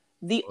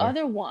the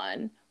other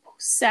one,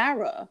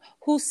 Sarah,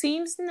 who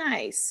seems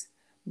nice.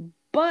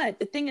 But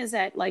the thing is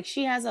that, like,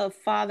 she has a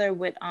father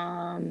with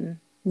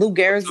Lou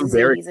Gehrig's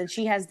disease, and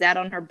she has that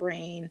on her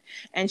brain.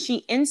 And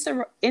she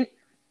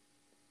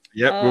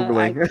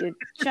Googling.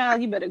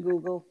 Child, you better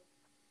Google.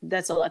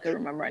 That's all I can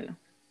remember right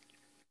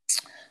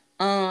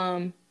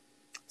now.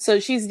 So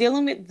she's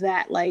dealing with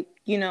that, like,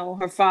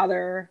 her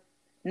father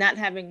not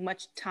having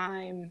much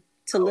time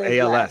to live.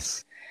 ALS.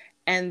 Left.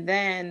 And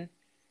then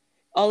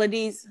all of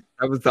these.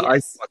 That was the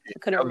ice bucket. I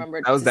couldn't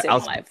remember. That was the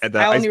ice bucket.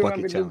 I only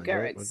remember Lou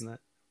Gehrig's. Wasn't that?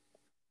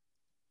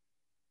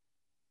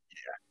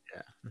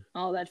 Yeah.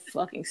 All that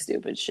fucking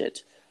stupid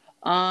shit.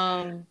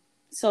 So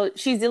So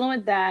she's dealing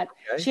with that.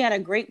 Okay. She had a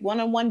great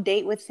one-on-one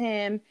date with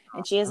him,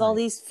 and she has all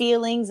these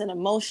feelings and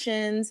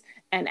emotions.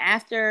 And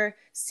after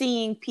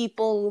seeing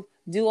people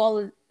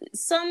do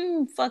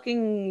some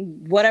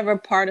fucking whatever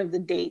part of the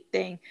date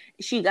thing,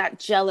 she got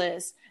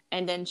jealous.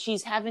 And then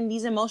she's having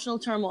these emotional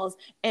turmoils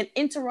and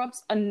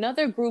interrupts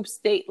another group's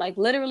date, like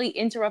literally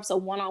interrupts a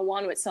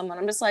one-on-one with someone.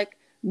 I'm just like,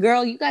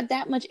 girl, you got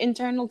that much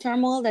internal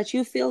turmoil that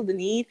you feel the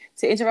need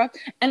to interrupt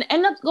and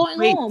end up going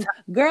home.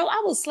 Girl,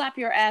 I will slap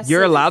your ass.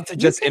 You're allowed to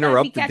just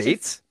interrupt the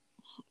dates?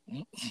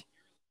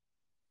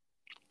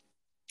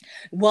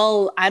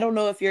 Well, I don't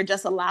know if you're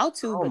just allowed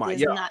to, but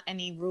there's not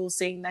any rules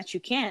saying that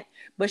you can't.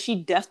 But she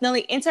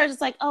definitely interrupts.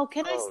 It's like, oh,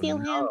 can I steal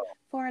him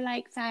for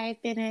like 5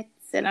 minutes?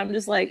 And I'm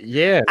just like,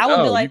 yeah, I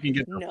would be like, you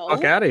can get the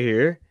fuck out of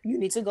here. You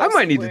need to go. I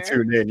might need to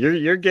tune in.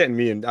 You're getting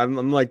me, and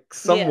I'm like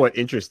somewhat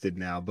interested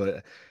now,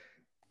 but.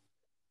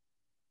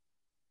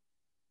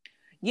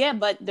 Yeah,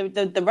 but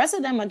the rest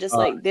of them are just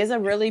like, there's a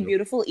really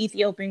beautiful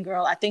Ethiopian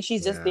girl. I think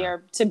she's just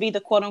there to be the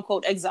quote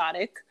unquote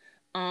exotic.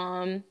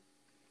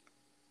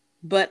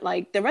 But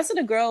like the rest of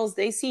the girls,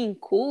 they seem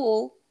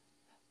cool.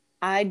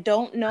 I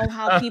don't know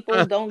how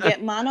people don't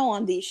get mono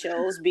on these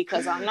shows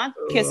because I'm not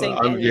kissing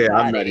anybody. Yeah,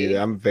 I'm not either.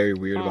 I'm very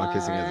weird about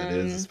kissing as it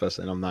is,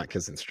 especially, and I'm not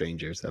kissing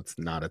strangers. That's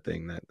not a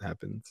thing that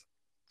happens.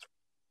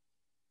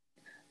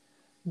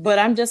 But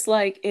I'm just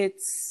like,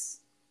 it's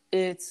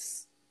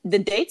the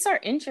dates are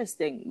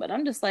interesting, but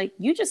I'm just like,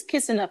 you just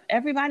kissing up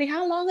everybody.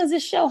 How long is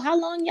this show? How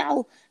long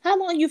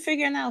you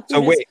figuring out?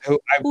 I'm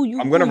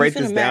going to write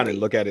this down and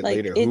look at it like,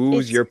 later.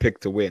 Who's your pick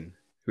to win?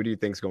 Who do you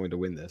think's going to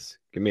win this?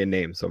 Give me a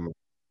name. Someone.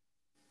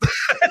 I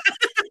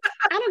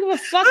don't give a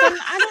fuck.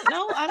 I don't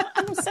know. I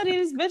don't study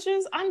these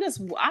bitches.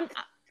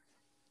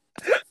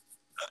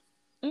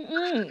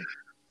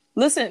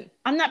 Listen,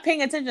 I'm not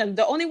paying attention.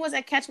 The only ones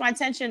that catch my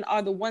attention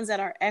are the ones that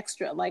are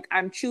extra. Like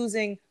I'm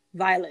choosing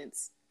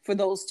violence for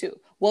those two.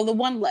 Well, the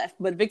one left,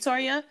 but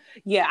Victoria,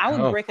 yeah, I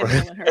would break a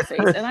nail in her face,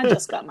 and I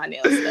just got my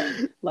nails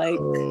done. Like,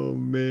 oh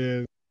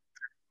man,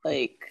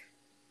 like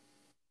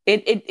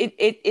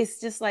it's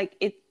just like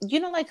it. You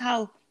know, like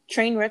how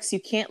train wrecks, you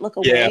can't look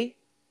away,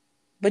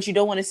 but you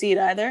don't want to see it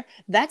either.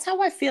 That's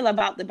how I feel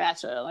about The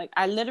Bachelor. Like,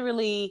 I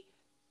literally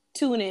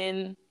tune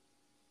in,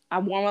 I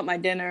warm up my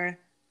dinner,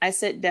 I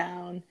sit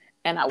down,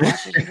 and I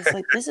watch it. And it's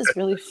like, this is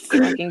really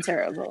fucking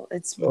terrible.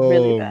 It's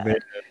really bad. Man.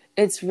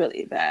 It's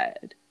really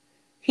bad.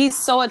 He's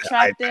so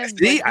attractive.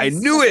 I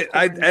knew it.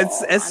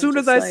 As soon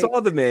as I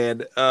saw the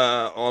man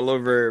all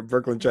over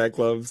Brooklyn Chat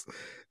Club's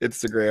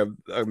Instagram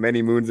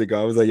many moons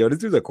ago, I was like, yo, this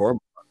dude's a corn.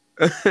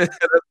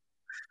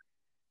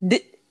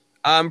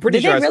 I'm pretty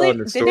sure I saw it in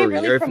the story.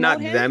 Really, or if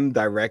not him? Them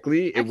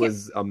directly, it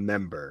was a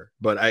member.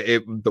 But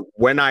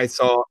when I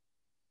saw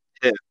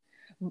him.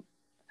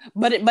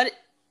 But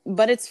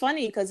it's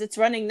funny because it's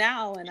running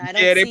now, and I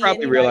don't. Yeah, they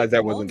probably realized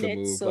that wasn't the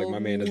move. So, like, my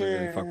man doesn't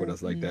really fuck with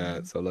us like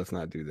that, so let's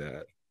not do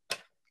that.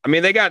 I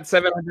mean, they got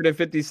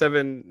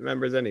 757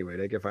 members anyway.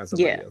 They can find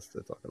somebody else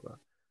to talk about.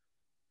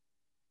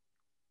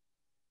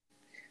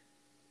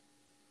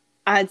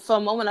 For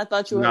a moment, I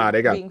thought you were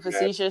being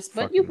facetious,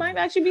 but you might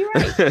actually be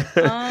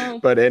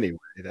right. But anyway,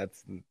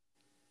 that's...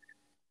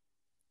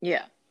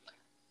 Yeah.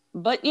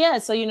 But yeah,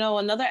 so,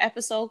 another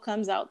episode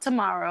comes out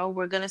tomorrow.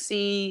 We're going to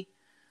see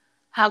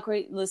how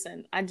great...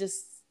 Listen,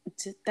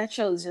 that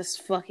show is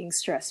just fucking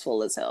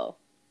stressful as hell.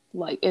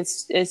 Like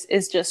it's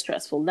just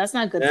stressful. That's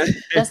not good.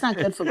 That's not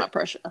good for my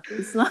pressure.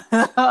 It's not.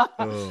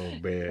 Oh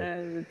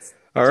man.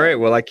 All right.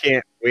 Well, I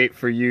can't wait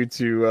for you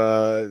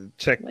to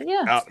check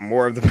out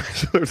more of The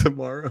Bachelor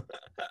tomorrow.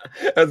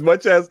 As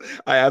much as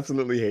I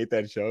absolutely hate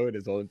that show in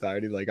its whole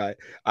entirety, like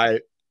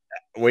I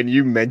when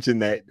you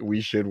mentioned that we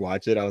should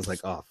watch it, I was like,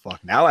 oh fuck.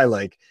 Now I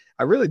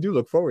really do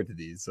look forward to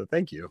these. So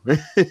thank you.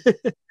 Thank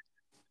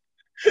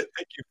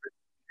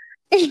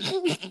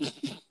you.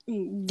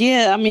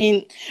 Yeah, I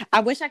mean, I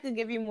wish I could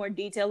give you more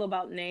detail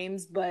about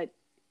names, but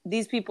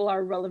these people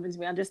are relevant to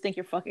me. I just think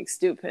you're fucking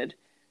stupid.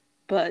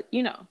 But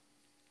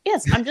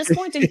yes, I'm just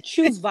going to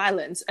choose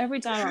violence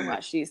every time I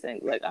watch these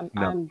things. Like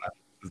I'm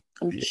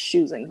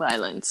choosing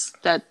violence.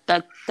 That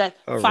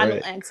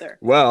final answer.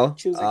 Well,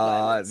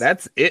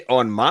 that's it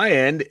on my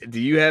end. Do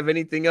you have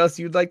anything else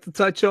you'd like to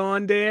touch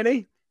on,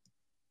 Danny?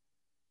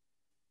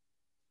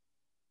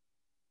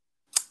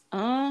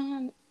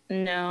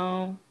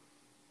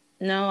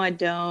 No, I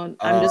don't.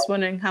 I'm just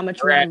wondering how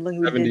much rambling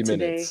we did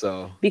today.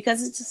 So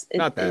because it's just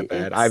not that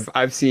bad.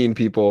 I've seen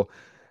people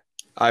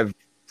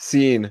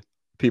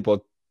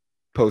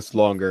post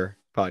longer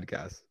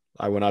podcasts.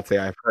 I will not say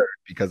I've heard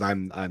because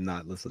I'm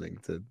not listening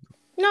to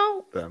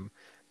them.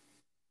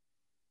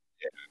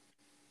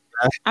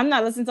 Yeah. I'm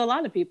not listening to a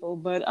lot of people,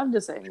 but I'm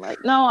just saying, like,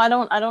 no, I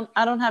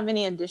don't have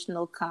any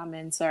additional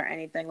comments or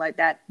anything like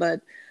that. But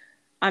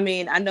I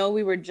mean, I know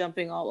we were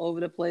jumping all over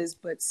the place,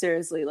 but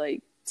seriously,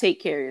 like, take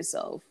care of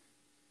yourself.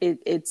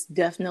 It's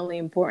definitely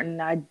important.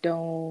 I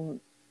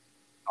don't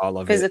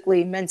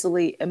physically,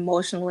 mentally,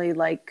 emotionally,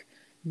 like,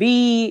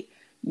 take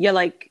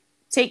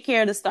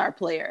care of the star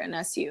player, and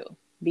that's you.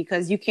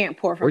 because you can't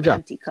pour We're from an dropping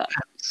empty cup.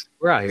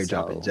 We're out here So,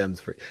 dropping gems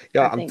for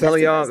y'all. I I'm think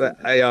telling that's the y'all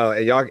best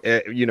that y'all,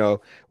 you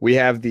know, we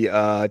have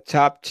the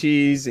chopped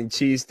cheese and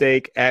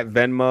cheesesteak at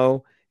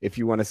Venmo. If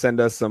you want to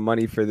send us some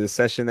money for this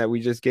session that we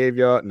just gave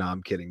y'all, no,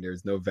 I'm kidding.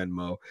 There's no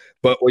Venmo.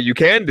 But what you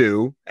can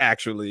do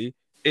actually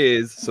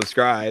is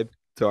subscribe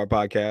to our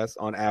podcast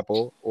on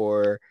Apple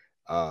or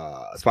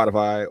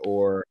Spotify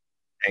or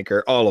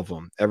Anchor, all of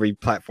them, every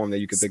platform that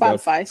you can think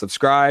of. Spotify.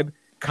 Subscribe,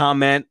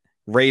 comment,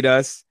 rate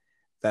us.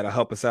 That'll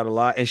help us out a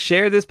lot. And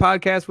share this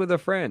podcast with a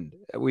friend.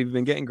 We've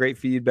been getting great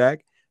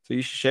feedback, so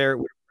you should share it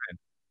with a friend.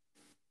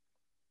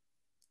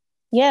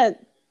 Yeah.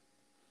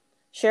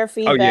 Share Oh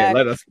yeah, feedback.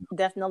 let us know.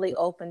 Definitely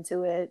open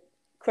to it.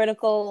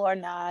 Critical or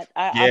not.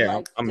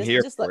 Yeah, I'm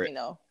here just for let it. me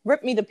know.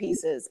 Rip me to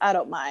pieces. I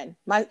don't mind.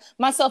 My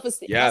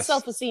self-esteem Yes. my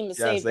self-esteem is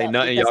saved Ain't up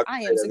nothing because y'all I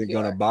can am say that's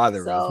secure. gonna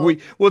bother us. So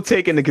We'll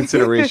take into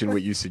consideration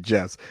what you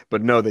suggest,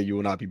 but know that you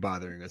will not be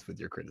bothering us with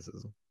your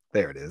criticism.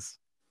 There it is.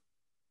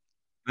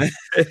 All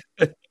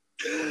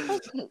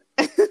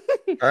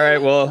right.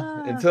 Well,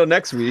 until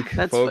next week,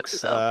 that's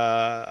folks. funny,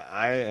 though.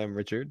 I am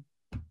Richard,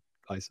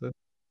 Isa,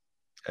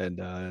 and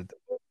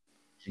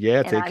yeah,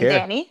 And take I'm care.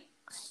 Danny.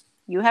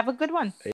 You have a good one.